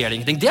syke så skjer det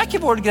ingenting. Det er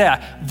ikke vår greie.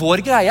 Vår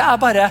greie er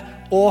bare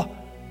å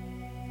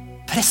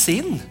presse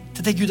inn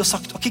til det Gud har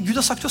sagt. Ok, Gud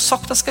har sagt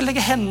at jeg skal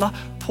legge hendene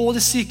på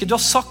de syke. Du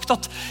har sagt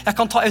at jeg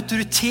kan ta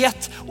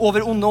autoritet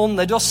over onde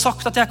ånder. Du har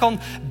sagt at jeg kan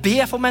be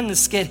for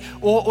mennesker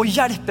og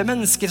hjelpe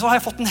mennesker. Så har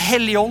jeg fått en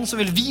hellig ånd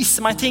som vil vise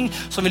meg ting,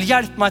 som vil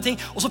hjelpe meg ting.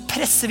 Og så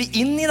presser vi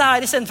inn i det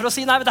her i stedet for å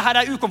si, nei, det her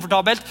er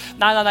ukomfortabelt.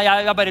 Nei,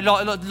 jeg bare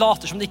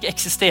later som det ikke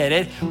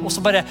eksisterer. Og så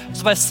bare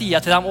sier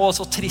jeg til dem,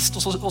 så trist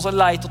og så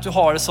leit at du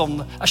har det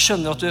sånn. Jeg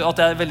skjønner at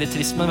det er veldig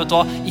trist, men vet du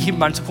hva? I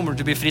himmelen så kommer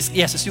du til å bli frisk.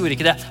 Jesus gjorde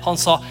ikke det. Han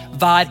sa,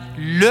 vær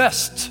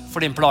løst for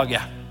din plage.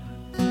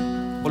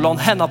 Og la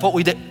han hendene på,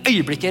 og i det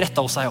øyeblikket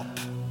rettet hun seg opp.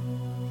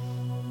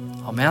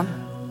 Amen.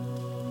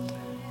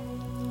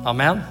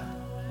 Amen.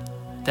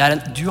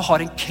 Du har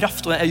en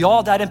kraft, og ja,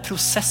 det er en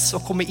prosess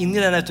å komme inn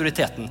i den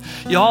autoriteten.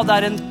 Ja, det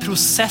er en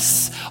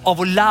prosess av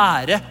å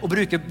lære å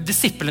bruke.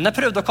 Disiplene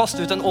prøvde å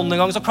kaste ut en ånd en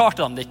gang, så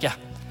klarte de det ikke.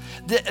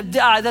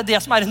 Det det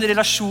som en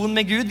relasjon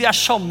med Gud. Vi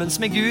sammen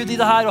med Gud i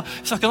det her, og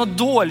vi skal ikke ha noe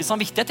dårlig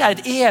samvittighet. Det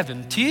et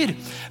eventyr,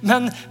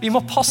 men vi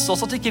må passe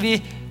oss at vi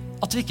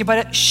ikke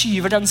bare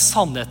skyver den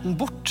sannheten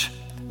bort,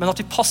 men at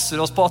vi passer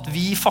oss på at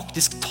vi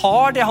faktisk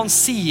tar det han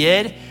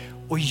sier,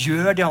 og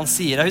gjør det han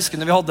sier. Jeg husker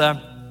når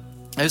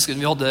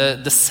vi hadde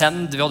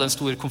Descend, vi hadde en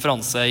stor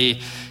konferanse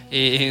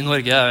i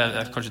Norge,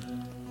 jeg kanskje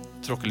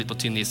tråkker litt på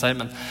tynn is her,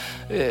 men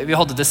vi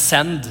hadde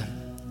Descend,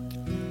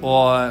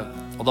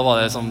 og da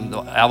var det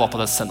jeg var på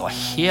Descend, det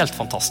var helt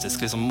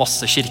fantastisk,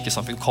 masse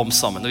kirkesamfunn kom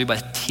sammen, og vi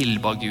bare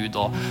tilba Gud,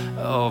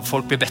 og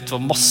folk ble bedt for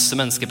masse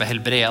mennesker ble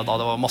helbredet,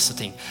 det var masse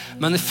ting.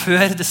 Men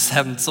før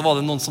Descend så var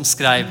det noen som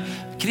skrev,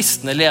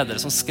 kristne ledere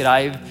som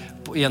skrev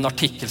i en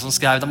artikkel som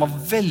skrev, de var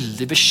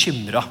veldig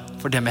bekymret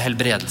for det med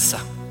helbredelse.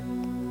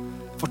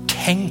 For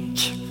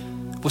tenk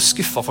hvor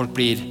skuffet folk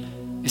blir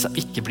hvis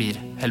de ikke blir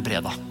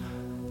helbredet.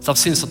 Så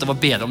de synes at det var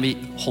bedre om vi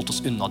holdt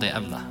oss unna det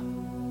emnet.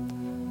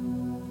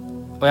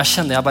 Og jeg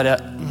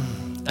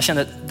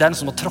kjenner det noe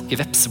som å tråkke i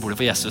vepsebordet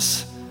for Jesus.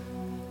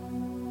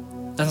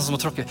 Det noe som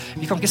å tråkke.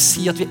 Vi kan ikke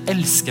si at vi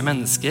elsker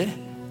mennesker,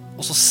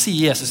 og så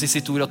sier Jesus i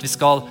sitt ord at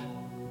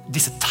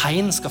disse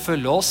tegn skal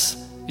følge oss,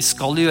 vi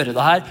skal gjøre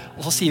det her,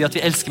 og så sier vi at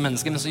vi elsker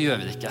mennesker, men så gjør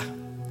vi det ikke.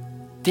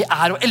 Det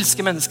å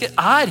elske mennesker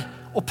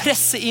å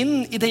presse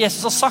inn i det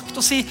Jesus har sagt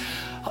og si,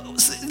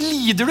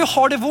 lider du,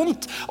 har det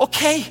vondt?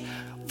 Ok,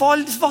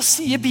 hva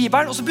sier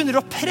Bibelen? Og så begynner du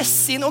å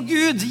presse inn,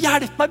 Gud,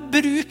 hjelp meg,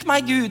 bruk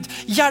meg Gud,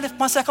 hjelp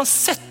meg så jeg kan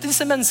sette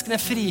disse menneskene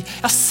fri.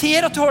 Jeg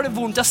ser at du har det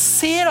vondt, jeg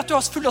ser at du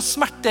har full av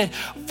smerter.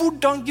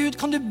 Hvordan, Gud,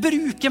 kan du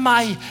bruke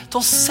meg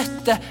til å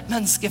sette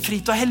mennesker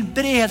fri, til å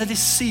helbrede de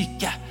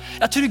syke?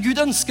 Jeg tror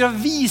Gud ønsker å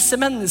vise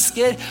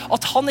mennesker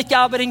at han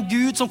ikke bare en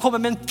Gud som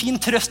kommer med en fin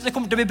trøst, det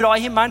kommer til å bli bra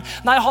i himmelen.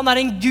 Nei, han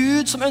en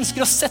Gud som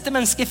ønsker å sette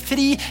mennesker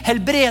fri,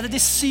 helbrede de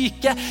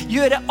syke,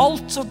 gjøre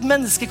alt så at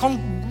mennesker kan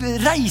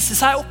reise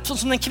seg opp, sånn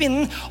som den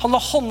kvinnen. Han la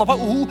hånda på,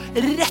 og hun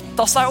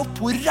rettet seg opp,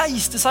 hun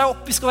reiste seg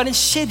opp. Vi skal være en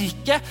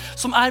kirke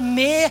som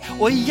med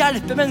og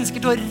hjelper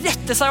mennesker til å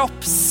rette seg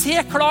opp. Se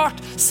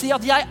klart, se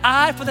at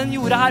jeg på den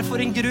jorda her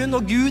for en grunn,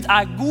 og Gud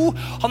god.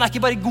 Han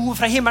ikke bare god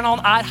fra himmelen,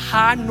 han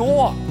her nå.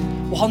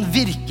 Og han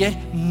virker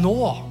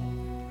nå.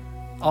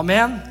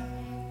 Amen.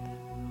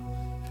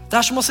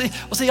 Det som å si,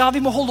 ja,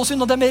 vi må holde oss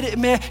unna det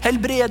med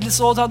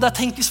helbredelse, og det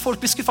tenk hvis folk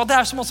blir skuffet.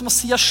 Det som å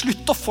si, ja,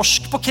 slutt å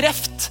forske på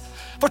kreft.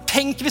 For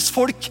tenk hvis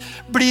folk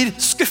blir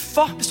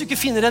skuffet, hvis du ikke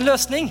finner en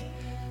løsning.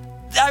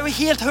 Det jo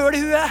helt høl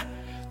i huet.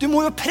 Du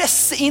må jo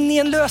presse inn i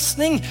en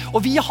løsning,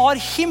 og vi har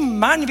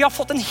himmelen, vi har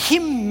fått en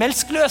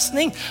himmelsk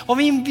løsning,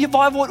 og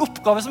hva vår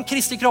oppgave som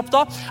Kristi kropp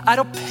da?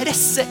 Å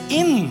presse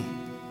inn,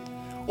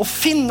 og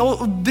finne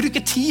og bruke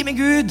tid med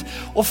Gud,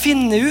 og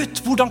finne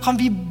ut hvordan kan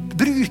vi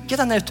bruke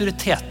denne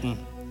autoriteten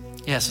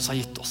Jesus har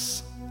gitt oss.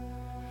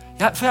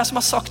 For jeg som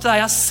har sagt det,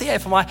 jeg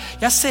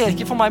ser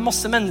ikke for meg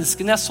masse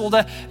mennesker. Når jeg så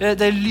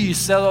det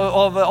lyset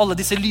av alle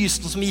disse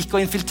lysene som gikk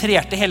og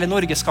infiltrerte hele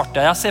Norgeskartet,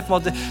 jeg ser for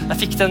meg at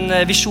jeg fikk den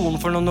visjonen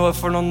for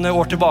noen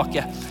år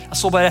tilbake. Jeg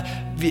så bare,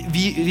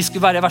 vi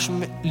skulle være som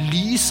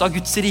lys av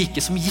Guds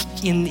rike som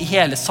gikk inn i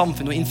hele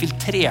samfunnet og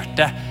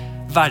infiltrerte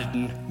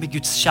verden med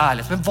Guds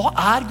kjærlighet. Men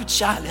hva Guds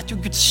kjærlighet?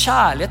 Jo, Guds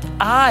kjærlighet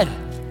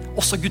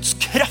også Guds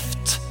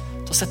kraft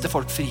til å sette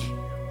folk fri.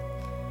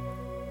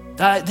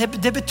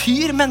 Det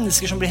betyr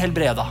mennesker som blir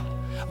helbredet.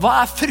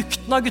 Hva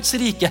frukten av Guds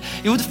rike?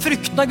 Jo,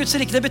 frukten av Guds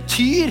rike, det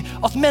betyr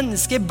at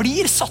mennesker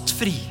blir satt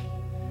fri.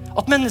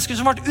 At mennesker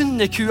som har vært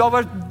underkua, har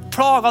vært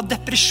plaget av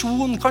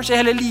depresjon, kanskje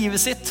hele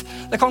livet sitt.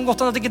 Det kan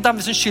godt hende at det ikke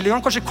deres skyld,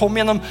 kanskje kom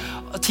gjennom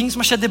ting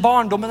som har skjedd i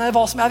barndommen, eller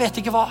hva som jeg vet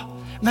ikke hva.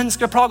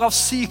 Mennesker plaget av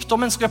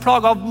sykdom, mennesker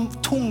plaget av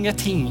tunge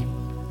ting.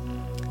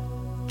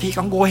 Vi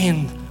kan gå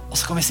inn, og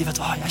så kan vi si, vet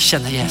du hva, jeg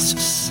kjenner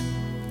Jesus.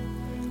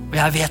 Og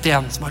jeg vet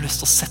en som har lyst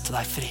til å sette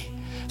deg fri.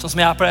 Sånn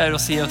som jeg pleier å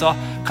si, vet du hva,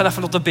 kan jeg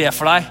få lov til å be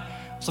for deg?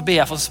 Så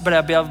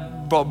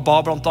ba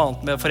blant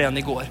annet for en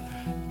i går.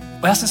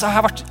 Og jeg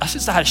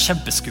synes det her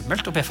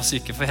kjempeskummelt å be for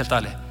syke, for helt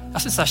ærlig.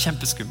 Jeg synes det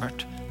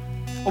kjempeskummelt.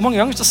 Og mange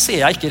ganger så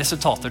ser jeg ikke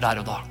resultater der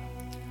og da.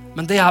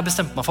 Men det jeg har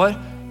bestemt meg for,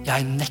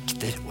 jeg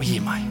nekter å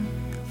gi meg.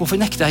 Hvorfor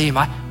nekter jeg å gi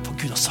meg? For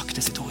Gud har sagt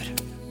det sitt ord.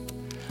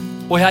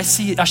 Og jeg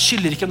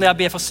skylder ikke om det jeg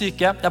ber for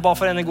syke. Jeg ba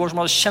for en i går som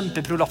hadde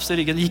kjempeprolaps i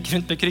ryggen, gikk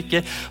rundt med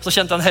krykker. Så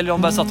kjente jeg en hellig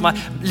ånd bare sa til meg,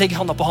 legg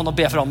handa på han og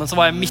be for han. Men så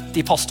var jeg midt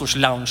i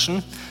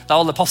pastorsloungen, der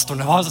alle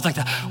pastorene var. Så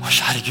tenkte jeg,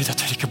 kjære Gud, jeg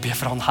tør ikke å be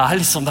for han her.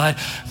 Liksom, det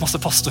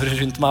masse pastorer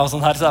rundt meg og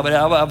sånn her. Så jeg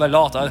bare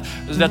later.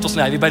 Du vet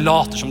hvordan vi bare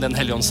later som den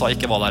hellige ånd sa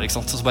ikke var der, ikke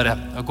sant? Så bare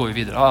går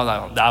vi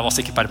videre. Det var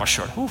sikkert bare meg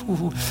selv.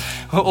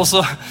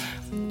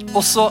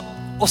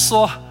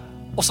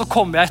 Og så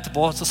kom jeg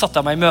etterpå, så satte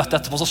jeg meg i møte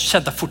etterpå, så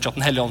kjente jeg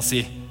fortsatt den hellige ånd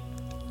si,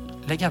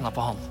 legg hendene på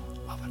han.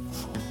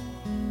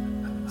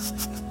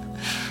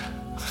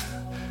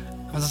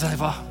 Men så tenkte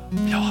jeg bare,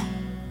 ja,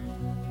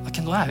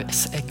 okay, nå jeg jo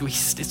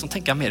egoistisk, nå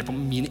tenker jeg mer på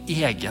min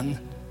egen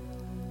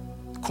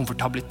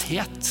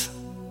komfortabilitet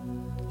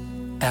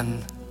enn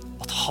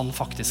at han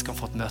faktisk kan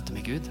få et møte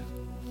med Gud.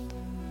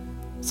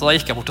 Så da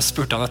gikk jeg bort og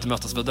spurte han etter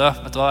møtet og sa,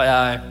 vet du hva,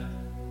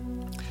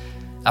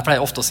 Jeg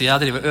pleier ofte å si,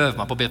 jeg driver og øver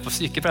meg på å be på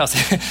syke, pleier jeg å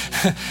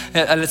si.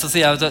 Eller så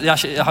sier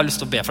jeg har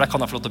lyst til å be for deg, kan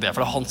jeg få lov til å be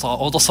for deg? Han sa,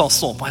 og da sa han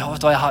sånn på meg,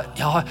 vet du hva,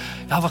 jeg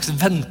har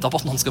faktisk ventet på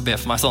at noen skal be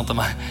for meg, sånn til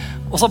meg.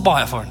 Og så ba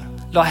jeg for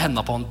han, la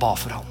hendene på han, ba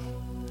for han.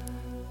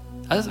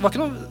 Det var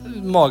ikke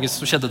noe magisk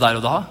som skjedde der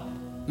og da,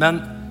 men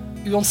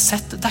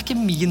uansett, det ikke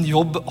min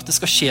jobb at det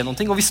skal skje noen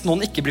ting, og hvis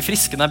noen ikke blir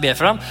friske når jeg ber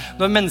for dem,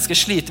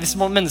 hvis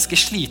mennesker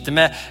sliter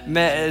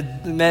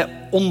med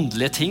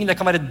åndelige ting, det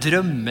kan være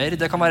drømmer,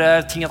 det kan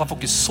være ting at de får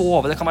ikke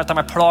sove, det kan være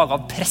at de plaget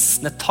av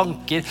pressende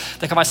tanker,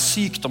 det kan være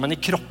sykdommen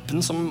i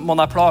kroppen som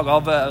man plaget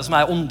av, som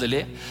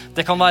åndelig,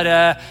 det kan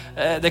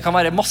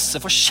være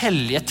masse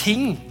forskjellige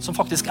ting som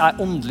faktisk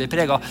åndelig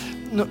preget.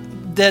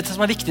 Det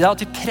som viktig at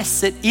vi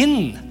presser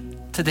inn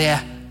til det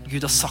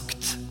Gud har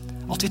sagt,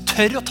 at vi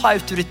tør å ta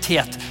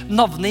autoritet.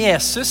 Navnet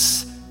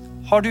Jesus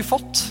har du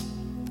fått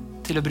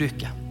til å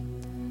bruke.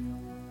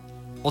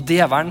 Og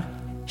djevelen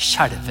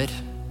skjelver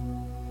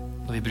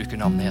når vi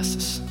bruker navnet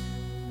Jesus.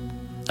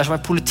 Det som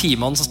en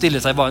politimann som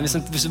stiller seg i veien.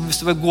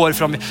 Hvis du går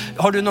frem,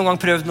 har du noen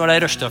gang prøvd når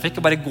det rushtrafikk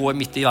å bare gå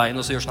midt i veien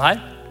og så gjøre sånn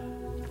her?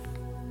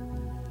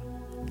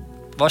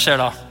 Hva skjer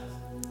da?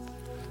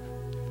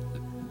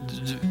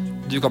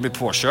 Du kan bli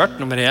påkjørt,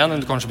 nummer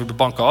 1, du kanskje blir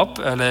banket opp,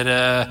 eller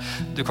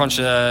du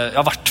kanskje, ja,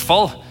 i hvert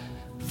fall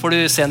får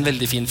du se en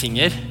veldig fin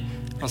finger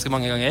ganske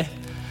mange ganger.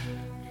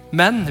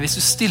 Men hvis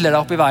du stiller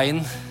deg opp i veien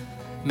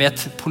med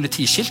et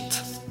politiskilt,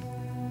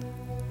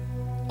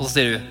 og så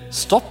sier du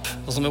stopp,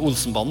 sånn som med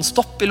Olsenbanen,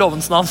 stopp i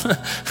lovens navn.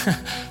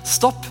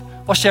 Stopp.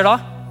 Hva skjer da?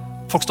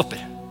 Folk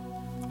stopper.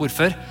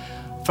 Hvorfor?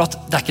 For at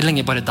det ikke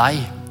lenger bare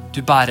deg.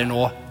 Du bærer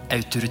nå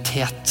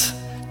autoritet.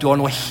 Du har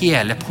nå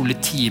hele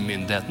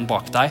politimyndigheten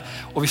bak deg,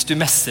 og hvis du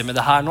messer med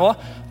det her nå,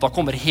 da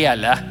kommer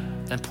hele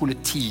den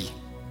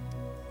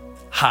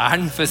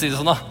herren, for å si det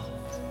sånn da,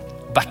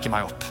 backer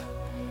meg opp.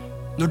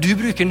 Når du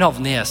bruker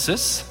navnet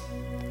Jesus,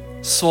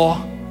 så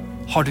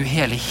har du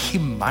hele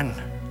himmelen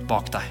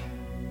bak deg.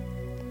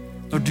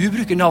 Når du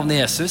bruker navnet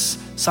Jesus,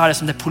 så det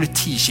som det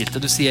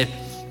politiskiltet du sier,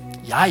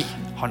 jeg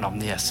har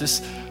navnet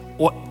Jesus,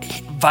 og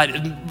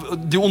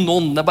de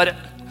onde bare,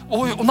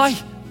 å nei,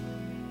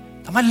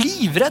 de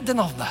livredde det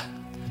navnet.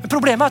 Men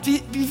problemet at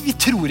vi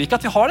tror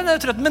ikke at vi har den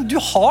autoriteten, men du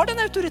har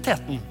den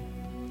autoriteten.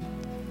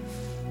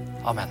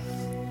 Amen.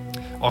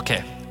 Ok,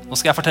 nå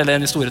skal jeg fortelle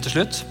en historie til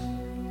slutt,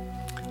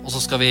 og så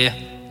skal vi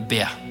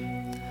be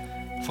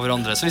for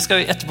hverandre. Så vi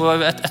skal,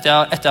 etter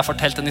jeg har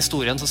fortalt den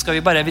historien, så skal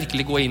vi bare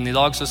virkelig gå inn i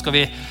dag, så skal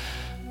vi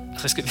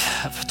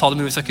ta det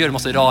med, vi skal ikke gjøre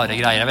masse rare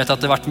greier. Jeg vet at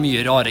det har vært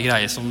mye rare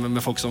greier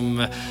med folk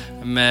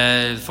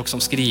som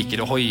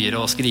skriker og hoier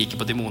og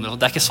skriker på demoner.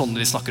 Det ikke sånn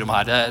vi snakker om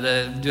her.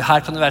 Her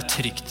kan det være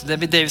trygt. Det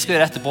vi skal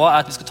gjøre etterpå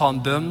at vi skal ta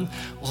en bønn,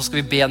 og så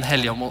skal vi be en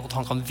hellige om at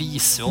han kan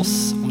vise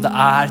oss om det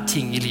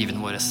ting i livet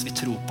vårt vi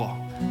tror på,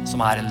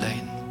 som en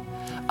løgn.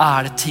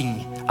 Det ting,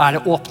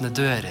 det åpne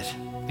dører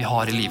vi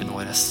har i livet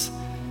vårt,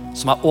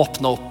 som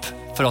åpnet opp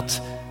for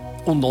at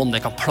onde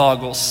kan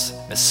plage oss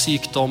med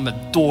sykdom, med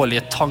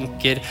dårlige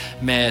tanker,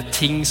 med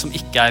ting som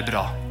ikke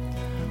bra.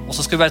 Og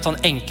så skal vi bare ta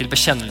en enkel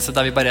bekjennelse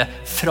der vi bare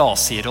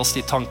frasier oss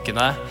de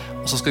tankene,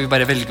 og så skal vi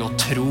bare velge å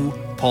tro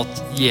på at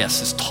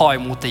Jesus, ta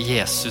imot det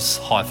Jesus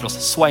har for oss.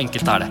 Så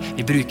enkelt det.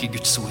 Vi bruker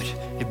Guds ord.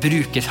 Vi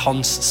bruker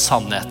hans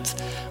sannhet.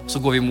 Og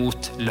så går vi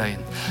mot løgn.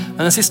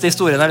 Men den siste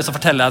historien jeg har lyst til å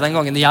fortelle den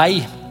gangen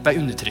jeg ble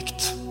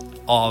undertrykt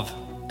av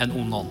en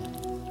ond ånd.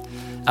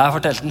 Jeg har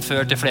fortalt den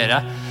før til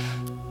flere,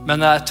 men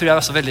jeg tror det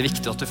også veldig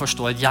viktig at du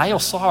forstår at jeg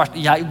også har vært,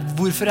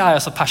 hvorfor jeg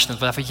så passionate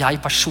på det? For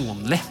jeg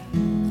personlig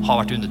har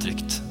vært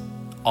undertrykt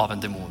av en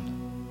demon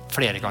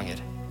flere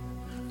ganger.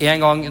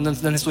 En gang,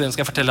 den historien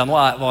skal jeg fortelle deg nå,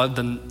 var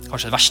den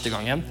kanskje den verste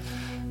gangen.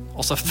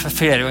 Og så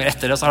flere ganger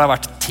etter det så har det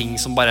vært ting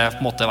som bare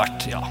på en måte har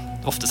vært, ja,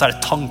 ofte så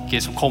det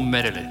tanker som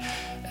kommer, eller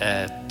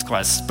det kan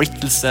være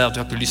splittelse, at du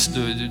har ikke lyst,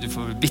 du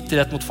får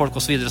bitterhet mot folk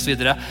og så videre og så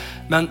videre.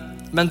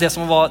 Men det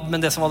som var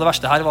det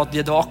verste her var at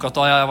det var akkurat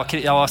da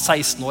jeg var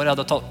 16 år,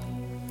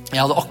 jeg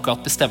hadde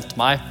akkurat bestemt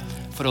meg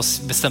for å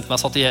bestemme meg,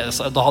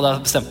 da hadde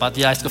jeg bestemt meg at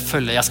jeg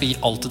skal gi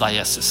alt til deg,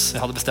 Jesus. Jeg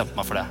hadde bestemt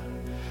meg for det.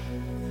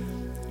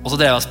 Og så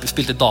drev jeg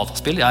spilte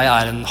dataspill. Jeg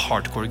en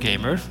hardcore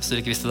gamer, hvis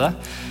dere ikke visste det.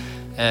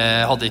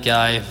 Hadde ikke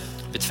jeg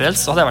blitt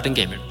frelst, så hadde jeg vært en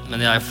gamer.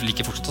 Men jeg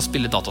liker fortsatt å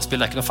spille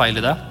dataspill, det ikke noe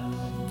feil i det.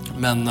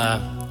 Men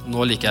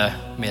nå liker jeg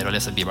mer å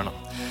lese Bibelen.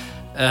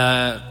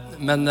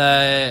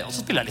 Og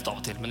så spiller jeg litt av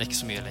og til, men ikke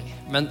så mye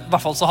lenger. Men i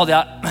hvert fall så hadde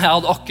jeg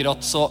hadde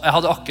akkurat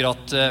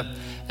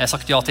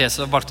sagt ja til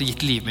Jesus og valgte å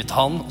gitt livet mitt til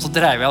han. Og så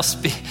drev jeg og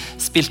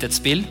spilte et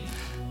spill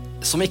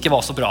som ikke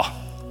var så bra.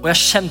 Og jeg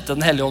kjente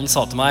den hellige ånden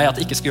sa til meg at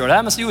jeg ikke skulle gjøre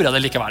det, men så gjorde jeg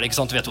det likevel, ikke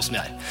sant? Du vet hvordan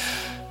jeg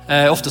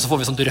Ofte så får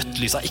vi sånt rødt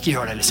lys, ikke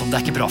gjør det liksom, det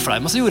ikke bra for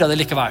deg, men så gjorde jeg det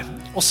likevel.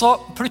 Og så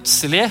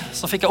plutselig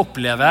så fikk jeg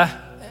oppleve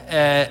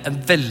en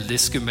veldig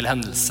skummel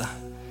hendelse.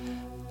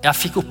 Jeg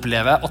fikk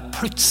oppleve at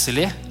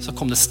plutselig så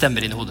kom det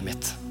stemmer inn i hodet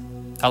mitt.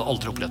 Jeg hadde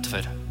aldri opplevd det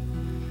før.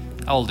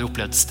 Jeg hadde aldri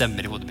opplevd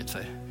stemmer i hodet mitt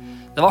før.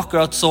 Det var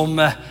akkurat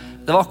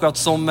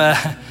som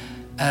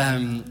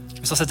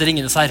hvis jeg setter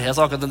Ringenes herre,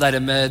 så akkurat den der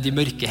med de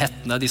mørke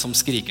hettene, de som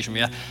skriker så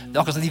mye. Det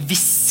akkurat som de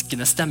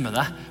viskende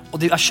stemmene.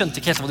 Og jeg skjønte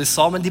ikke helt hva de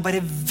sa, men de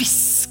bare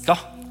visker visket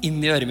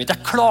inn I øret mitt.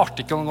 Jeg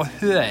klarte ikke engang å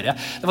høre.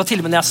 Det var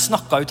til og med når jeg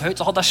snakket ut høyt,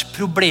 så hadde jeg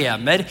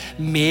problemer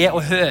med å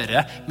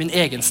høre min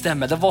egen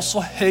stemme. Det var så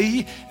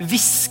høy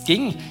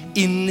visking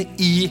inn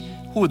I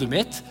hodet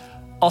mitt,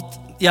 at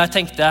jeg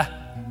tenkte,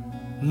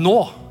 nå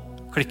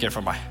klikker det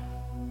for meg.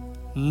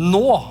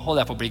 Nå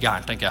holder jeg på å bli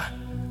gæren, tenker jeg.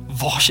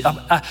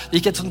 Det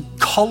gikk et sånn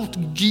kaldt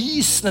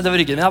gys nedover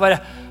ryggen min. Jeg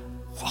bare,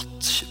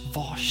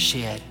 hva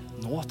skjer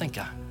nå,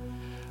 tenker jeg.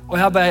 Og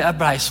jeg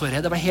ble så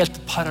redd, jeg ble helt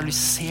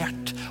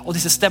paralysert. Og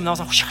disse stemmene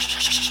var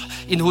sånn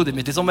inn I hodet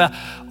mitt liksom.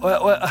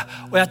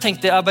 Og jeg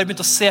tenkte, jeg bare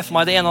begynte å se for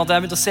meg det ene, at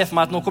jeg begynte å se for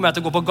meg at nå kommer jeg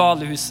til å gå på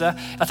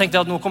galehuset. Jeg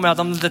tenkte at nå kommer jeg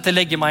til å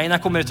legge meg inn.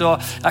 Jeg begynte å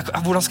tenke,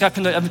 hvordan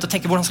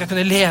skal jeg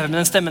kunne leve med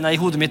den stemmen I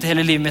hodet mitt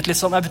hele livet mitt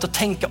liksom. Jeg begynte å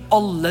tenke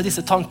alle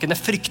disse tankene,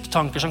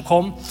 frykttanker som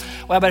kom.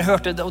 Og jeg bare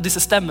hørte, og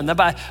disse stemmene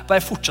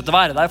bare fortsatte å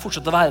være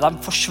der,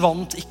 de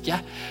forsvant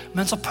ikke.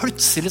 Men så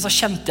plutselig så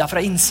kjente jeg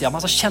fra innsiden av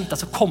meg,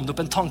 så kom det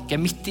opp en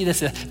tanke midt I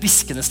disse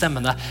viskende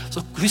stemmene.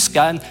 Så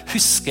husker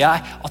jeg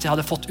at jeg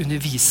hadde fått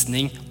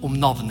undervisning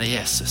om navnet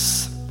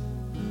Jesus.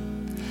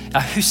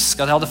 Jeg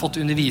husker at jeg hadde fått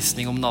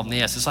undervisning om navnet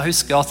Jesus. Jeg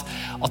husker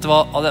at det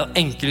var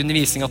enkel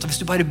undervisning, at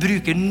hvis du bare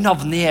bruker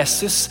navnet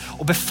Jesus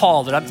og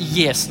befaler dem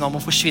I Jesu navn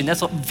å forsvinne,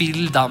 så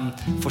vil de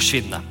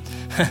forsvinne.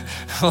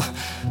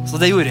 Så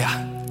det gjorde jeg.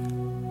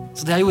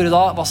 Så det jeg gjorde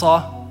da, var så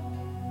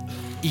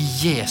I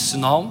Jesu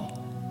navn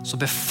så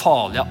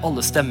befaler jeg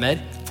alle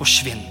stemmer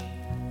forsvinn.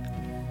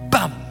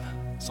 Bam!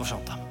 Så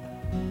forsvant de.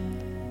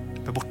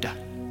 Ble borte.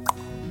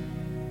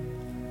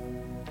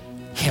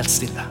 Helt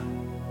stille.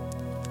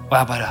 Og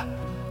jeg bare,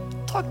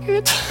 takk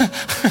Gud.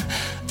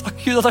 Takk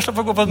Gud at jeg slapp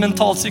å gå på et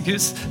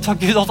mentalsykehus.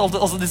 Takk Gud at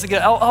alt disse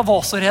greier. Jeg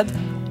var så redd,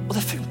 og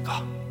det funket.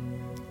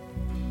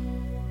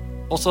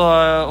 Og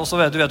så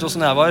vet du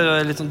hvordan jeg var,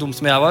 litt sånn dum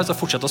som jeg var, så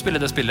fortsatte å spille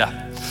det spillet.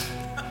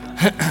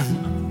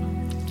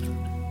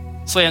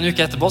 Så en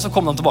uke etterpå så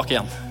kom de tilbake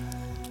igjen.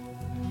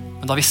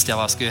 Men da visste jeg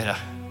hva jeg skulle gjøre.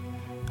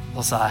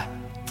 Da sa jeg,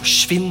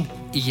 forsvinn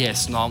I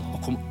Jesu navn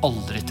og kom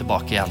aldri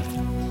tilbake igjen.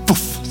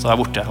 Puff, så var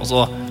jeg borte. Og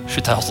så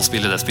sluttet jeg også å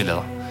spille det spillet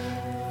da.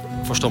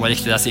 Forstå meg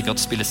riktig, det er sikkert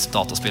at å spille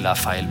dataspillet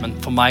feil, men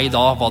for meg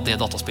da var det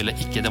dataspillet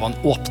ikke, det var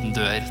en åpen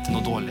dør til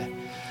noe dårlig.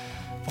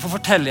 Hvorfor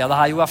forteller jeg det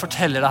her? Jo, jeg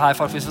forteller det her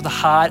faktisk, for det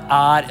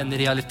her en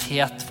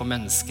realitet for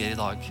mennesker I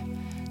dag.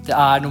 Det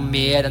noe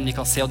mer enn vi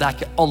kan se, og det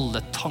ikke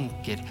alle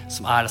tanker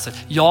som det selv.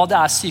 Ja,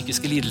 det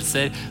psykiske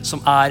lidelser som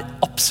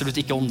absolutt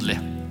ikke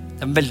åndelige.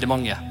 Det veldig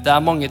mange. Det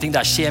mange ting,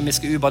 det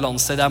kjemiske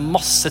ubalanser, det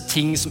masse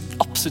ting som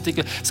absolutt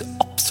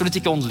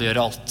ikke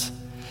åndeliggjør alt.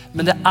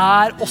 Men det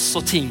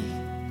også ting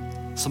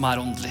som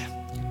åndelig.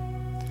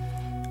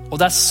 Og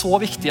det så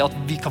viktig at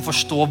vi kan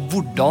forstå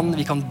hvordan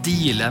vi kan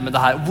deale med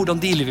det her. Og hvordan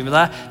dealer vi med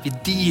det? Vi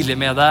dealer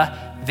med det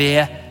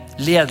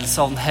ved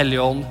ledelse av den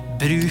hellige ånd,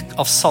 bruk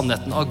av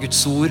sannheten av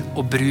Guds ord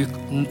og bruk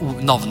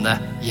navnet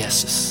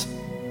Jesus.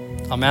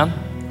 Amen.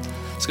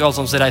 Skal vi alle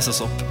sammen reise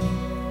oss opp?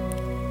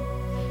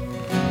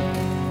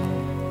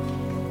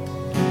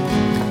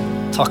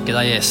 Takke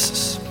deg,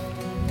 Jesus.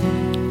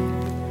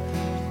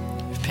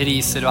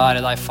 Priser og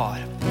ære deg,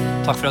 far.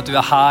 Takk for at du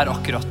her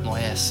akkurat nå,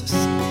 Jesus.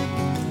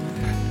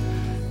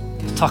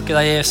 Takke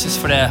deg, Jesus,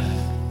 for det.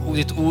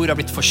 Ditt ord har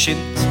blitt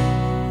forsynt.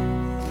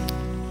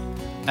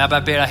 Jeg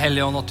bare ber deg,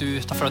 Hellige Ånd,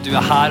 takk for at du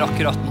her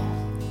akkurat nå.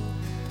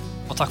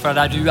 Og takk for at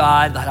der du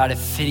der det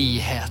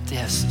frihet,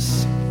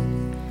 Jesus.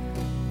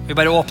 Vi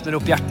bare åpner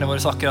opp hjertene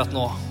våre akkurat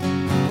nå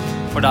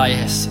for deg,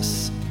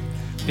 Jesus.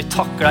 Vi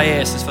takker deg,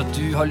 Jesus, for at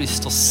du har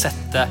lyst til å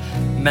sette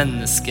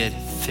mennesker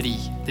fri.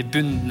 De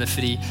bundne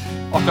fri.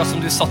 Akkurat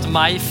som du satte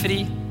meg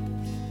fri,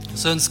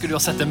 så ønsker du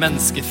å sette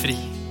mennesker fri.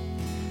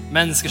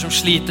 Mennesker som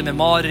sliter med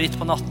mareritt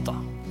på natta.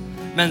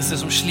 Mennesker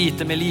som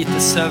sliter med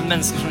lite søvn.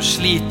 Mennesker som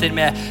sliter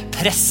med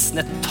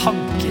pressende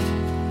tanker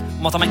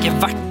om at de ikke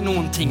verdt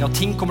noen ting, og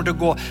ting kommer til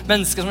å gå.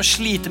 Mennesker som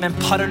sliter med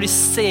en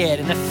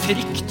paralyserende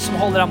frykt som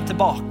holder dem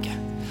tilbake.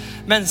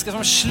 Mennesker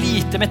som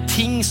sliter med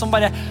ting som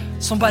bare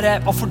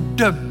var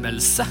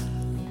fordømmelse.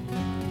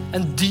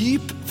 En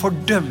dyp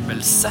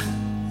fordømmelse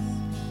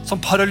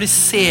som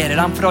paralyserer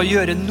dem fra å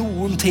gjøre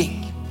noen ting.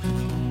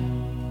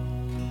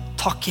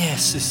 Takk,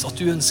 Jesus, at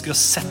du ønsker å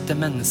sette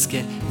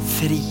mennesker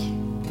fri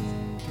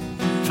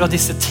fra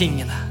disse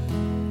tingene.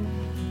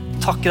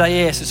 Takk deg,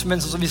 Jesus, for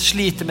mennesker som vi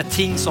sliter med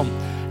ting som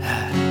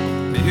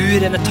med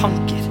urene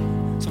tanker,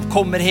 som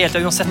kommer helt,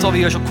 og uansett hva vi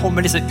gjør, så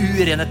kommer disse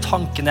urene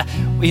tankene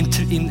og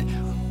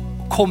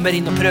kommer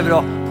inn og prøver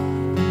å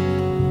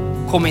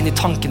komme inn I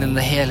tankene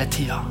dine hele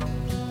tiden.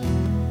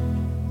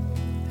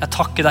 Jeg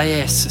takker deg,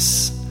 Jesus.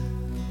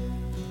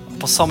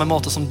 På samme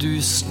måte som du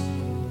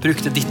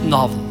brukte ditt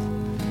navn,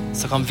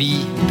 så kan vi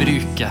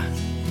bruke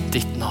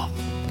ditt navn.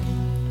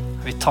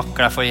 Vi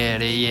takker deg for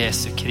det I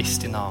Jesu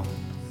Kristi navn.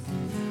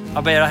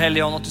 Jeg ber deg,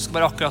 Hellige Ånd, at du skal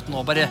bare akkurat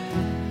nå, bare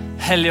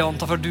Hellige Ånd,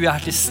 for du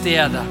her til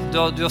stede.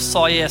 Du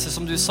sa, Jesus,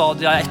 som du sa,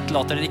 jeg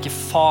etterlater dere ikke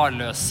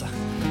farløse.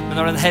 Men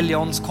når den Hellige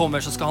Ånd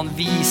kommer, så skal han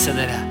vise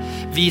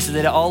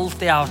dere alt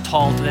det jeg har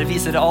talt til dere,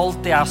 vise dere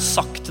alt det jeg har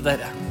sagt til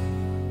dere.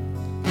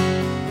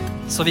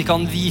 Så vi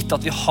kan vite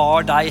at vi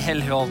har deg,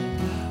 Hellige Ånd.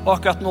 Og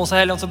akkurat nå, så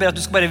Hellige Ånd, så ber jeg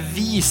at du skal bare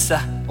vise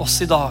oss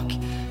I dag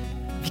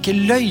Hvilke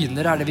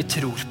løgner det vi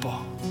tror på?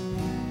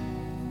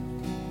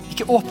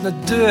 Hvilke åpne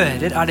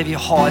dører det vi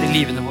har i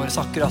livene våre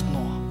akkurat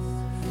nå?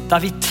 Der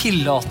vi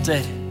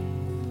tillater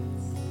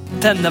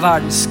denne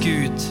verdens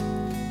Gud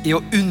i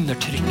å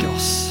undertrykke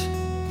oss.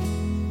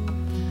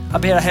 Jeg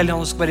ber deg, Hellige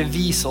Ånd, du skal bare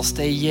vise oss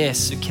det i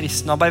Jesu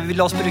Kristi navn. Bare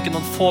la oss bruke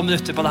noen få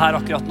minutter på det her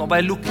akkurat nå.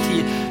 Bare lukk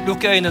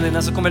øynene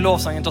dine, så kommer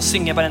lovsangen til å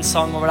synge bare en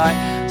sang over deg.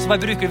 Så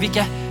bare bruker du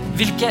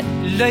hvilke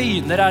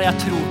løgner det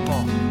jeg tror på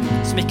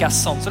som ikke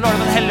sant. Så la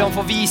du den Hellige Ånd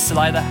få vise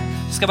deg det.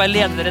 Så skal jeg bare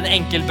lede dere en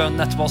enkel bønn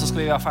etterpå, så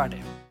skal vi være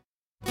ferdig.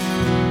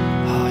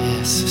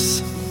 Jesus.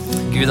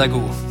 Gud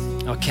god.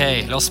 Ok,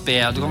 la oss be.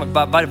 Du kan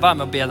bare være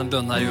med å be den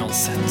bønnen her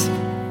uansett.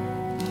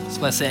 Så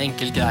bare se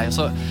enkel greie.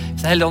 Så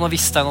hvis Hellige Ånd har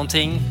visst deg noen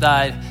ting,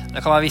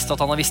 det kan være visst at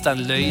han har visst deg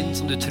en løgn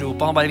som du tror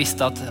på. Han bare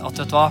visste at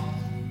vet du hva?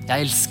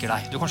 Jeg elsker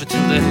deg. Du kanskje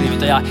tror det i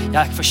livet,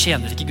 jeg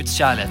fortjener ikke Guds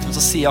kjærlighet, men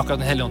så sier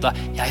akkurat den Hellige Ånd til deg,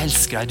 jeg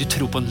elsker deg. Du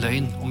tror på en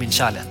løgn om min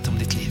kjærlighet, om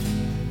ditt liv.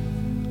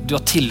 Du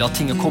har tillatt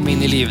ting å komme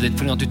inn i livet ditt,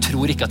 fordi at du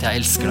tror ikke at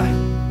jeg elsker deg.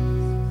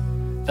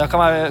 Det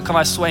kan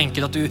være så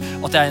enkelt at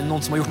det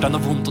noen som har gjort deg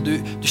noe vondt, og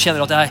du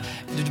kjenner at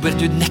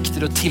du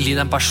nekter å tilgi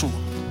den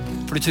personen.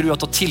 For du tror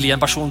at å tilgi en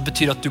person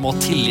betyr at du må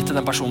ha tillit til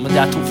den personen, men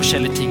det to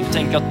forskjellige ting. Du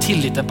tenker at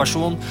tillit til en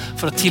person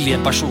for å tilgi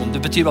en person.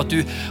 Det betyr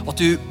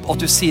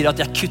at du sier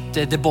at jeg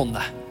kutter det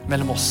båndet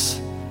mellom oss,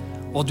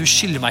 og du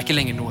skylder meg ikke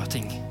lenger noe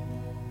ting.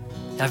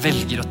 Jeg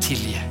velger å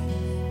tilgi.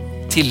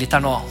 Tillit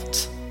noe annet.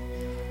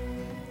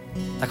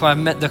 Det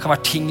kan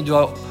være ting du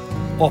har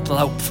åpnet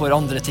deg opp for,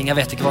 andre ting. Jeg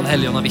vet ikke hva den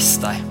Hellige Ånd har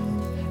visst deg.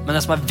 Men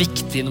det som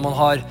viktig når man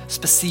har,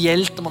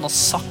 spesielt når man har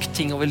sagt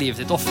ting over livet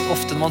ditt,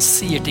 ofte når man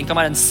sier ting, kan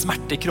være en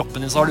smerte i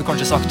kroppen din, så har du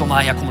kanskje sagt,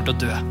 nei, jeg kommer til å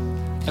dø.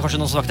 Det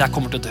kanskje noen som har sagt, jeg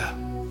kommer til å dø.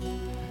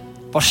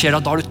 Hva skjer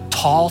da? Da har du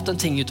talt en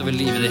ting utover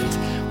livet ditt,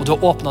 og du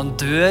har åpnet en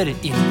dør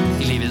inn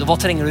i livet ditt. Og hva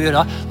trenger du å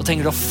gjøre? Da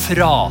trenger du å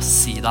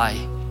frasi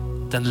deg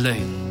den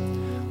løgnen,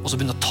 og så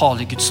begynne å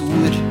tale Guds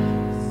ord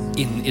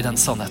inn i den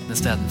sannheten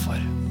i stedet for.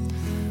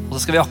 Og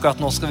så skal vi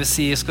akkurat nå, skal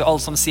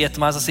alle som sier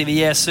etter meg, så sier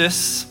vi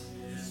Jesus,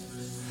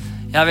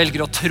 jeg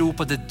velger å tro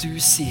på det du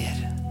sier.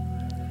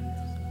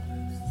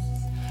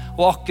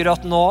 Og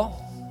akkurat nå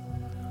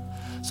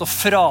så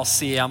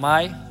frasier jeg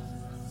meg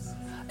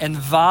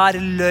enhver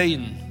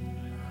løgn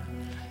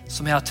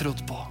som jeg har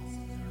trodd på.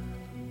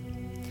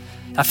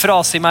 Jeg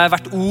frasier meg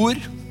hvert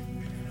ord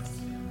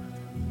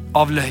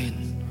av løgn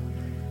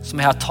som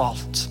jeg har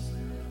talt.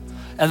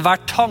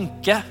 Enhver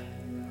tanke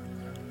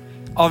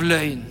av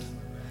løgn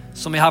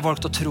som jeg har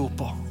valgt å tro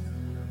på.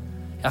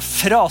 Jeg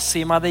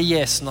frasier meg det i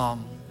Jesu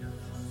navn.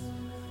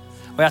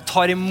 Og jeg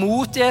tar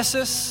imot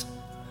Jesus,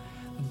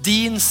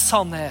 din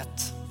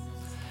sannhet.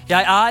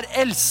 Jeg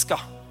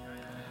elsket.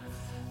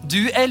 Du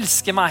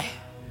elsker meg.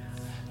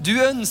 Du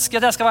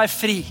ønsker at jeg skal være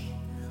fri.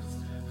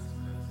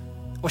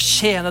 Og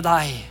tjene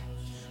deg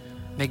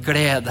med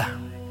glede.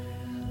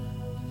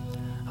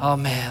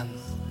 Amen.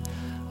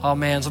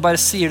 Amen. Så bare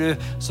sier du,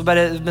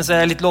 mens jeg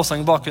er litt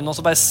lovsang i bakgrunnen,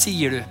 så bare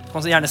sier du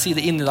kan gjerne si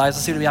det inni deg,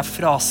 så sier du, jeg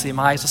frasier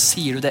meg, så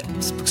sier du det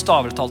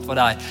bokstavelig talt hva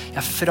det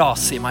jeg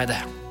frasier meg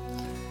det.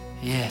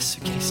 Jesu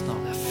Kristi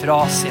navn, jeg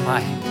frasier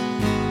meg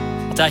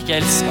at jeg ikke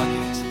elsker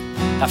Gud.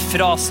 Jeg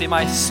frasier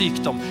meg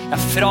sykdom. Jeg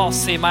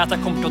frasier meg at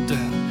jeg kommer til å dø.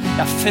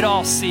 Jeg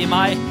frasier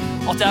meg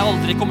at jeg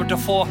aldri kommer til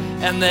å få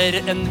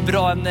en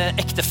bra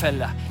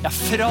ektefelle. Jeg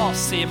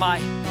frasier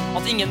meg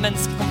at ingen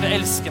mennesker kommer til å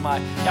elske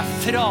meg. Jeg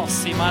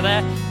frasier meg det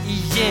i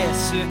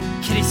Jesu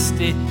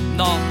Kristi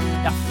navn.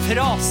 Jeg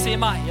frasier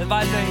meg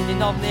enhver løgn i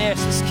navnet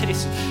Jesus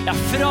Kristus. Jeg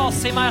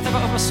frasier meg at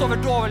jeg kan sove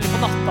dårlig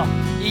på natta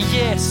i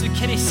Jesu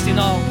Kristi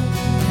navn.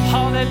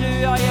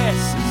 Halleluja,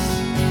 Jesus.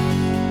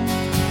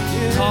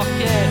 Takk,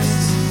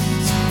 Jesus.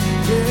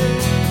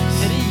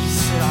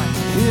 Priser deg.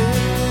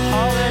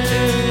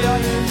 Halleluja,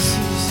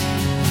 Jesus.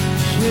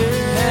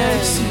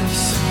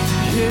 Jesus.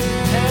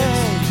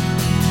 Hey.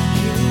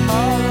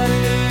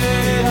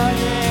 Halleluja,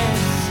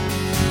 Jesus.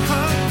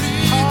 Han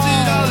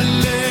bryter alle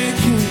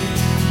lenker,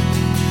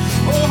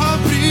 og han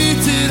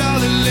bryter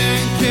alle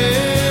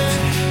lenker.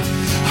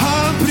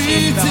 Han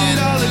bryter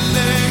alle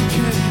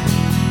lenker.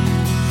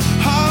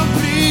 Han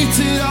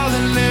bryter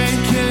alle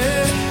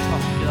lenker.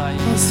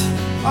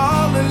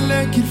 Alle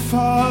lenker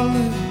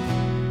faller.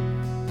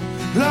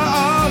 La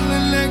alle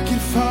lenker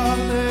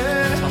falle.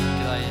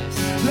 Takke deg,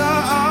 Jesus. La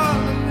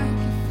alle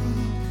lenker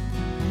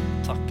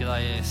falle. Takke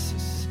deg,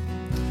 Jesus.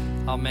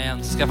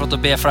 Amen. Så skal jeg få lov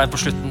til å be for deg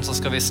på slutten, så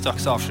skal vi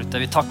straks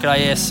avslutte. Vi takker deg,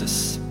 Jesus,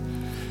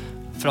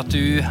 for at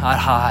du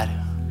her.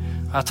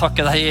 Og jeg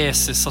takker deg,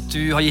 Jesus, at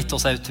du har gitt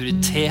oss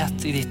autoritet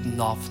i ditt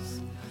navn.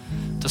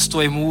 Til å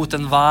stå imot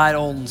enhver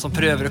ånd som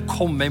prøver å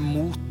komme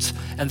imot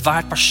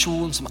enhver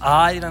person som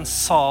i den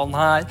salen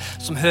her,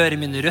 som hører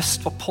min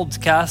røst på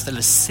podcast,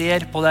 eller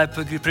ser på det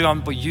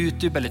programmet på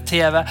YouTube eller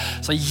TV.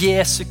 Så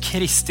Jesu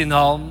Kristi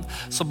navn,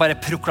 så bare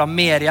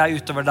proklamerer jeg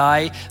utover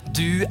deg,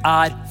 du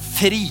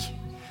fri.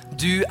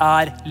 Du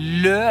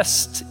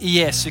løst i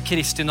Jesu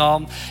Kristi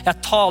navn.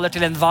 Jeg taler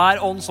til enhver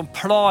ånd som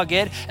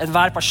plager,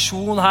 enhver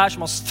person her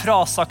som har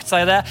frasagt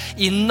seg det.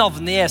 I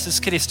navnet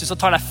Jesus Kristus så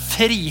tar deg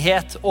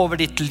frihet over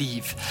ditt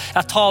liv.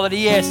 Jeg taler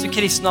I Jesu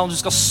Kristi navn, du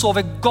skal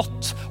sove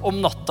godt om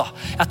natta.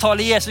 Jeg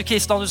taler I Jesu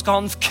Kristi navn, du skal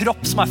ha en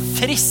kropp som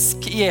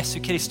frisk I Jesu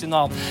Kristi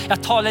navn.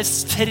 Jeg taler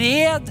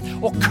fred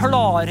og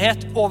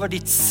klarhet over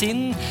ditt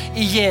sinn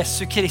I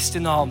Jesu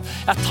Kristi navn.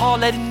 Jeg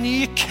taler ny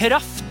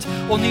kraft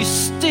og ny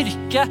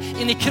styrke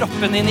inn I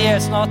kroppen din I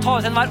Jesu navn. Jeg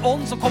taler til enhver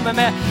ånd som kommer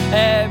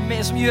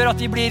som gjør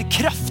at de blir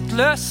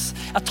kraftløs.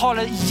 Jeg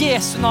taler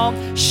Jesu navn,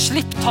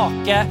 slipp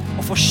taket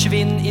og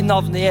forsvinn I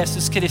navnet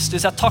Jesus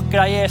Kristus. Jeg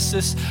takker deg,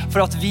 Jesus,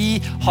 for at vi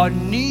har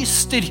ny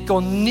styrke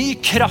og ny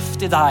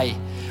kraft I deg.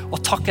 Og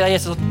takker deg,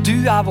 Jesus, at du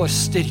vår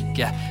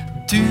styrke.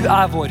 Du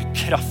vår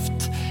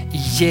kraft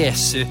I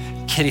Jesu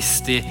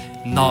Kristi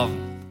navn.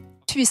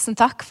 Tusen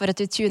takk for at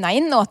du tunet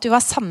inn og at du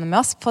var sammen med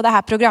oss på dette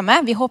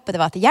programmet. Vi håper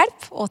det var til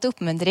hjelp og til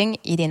oppmuntring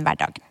I din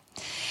hverdag.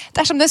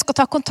 Dersom du ønsker å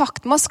ta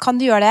kontakt med oss, kan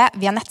du gjøre det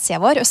via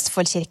nettsiden vår,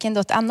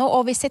 østfoldkirken.no,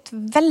 og vi setter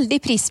veldig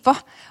pris på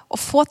å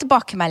få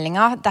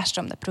tilbakemeldinger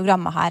dersom det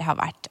programmet her har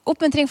vært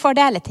oppmuntring for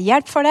det, eller til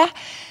hjelp for det,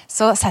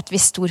 så setter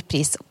vi stor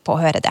pris på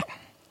å høre det.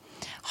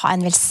 Ha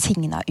en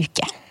velsignet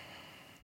uke.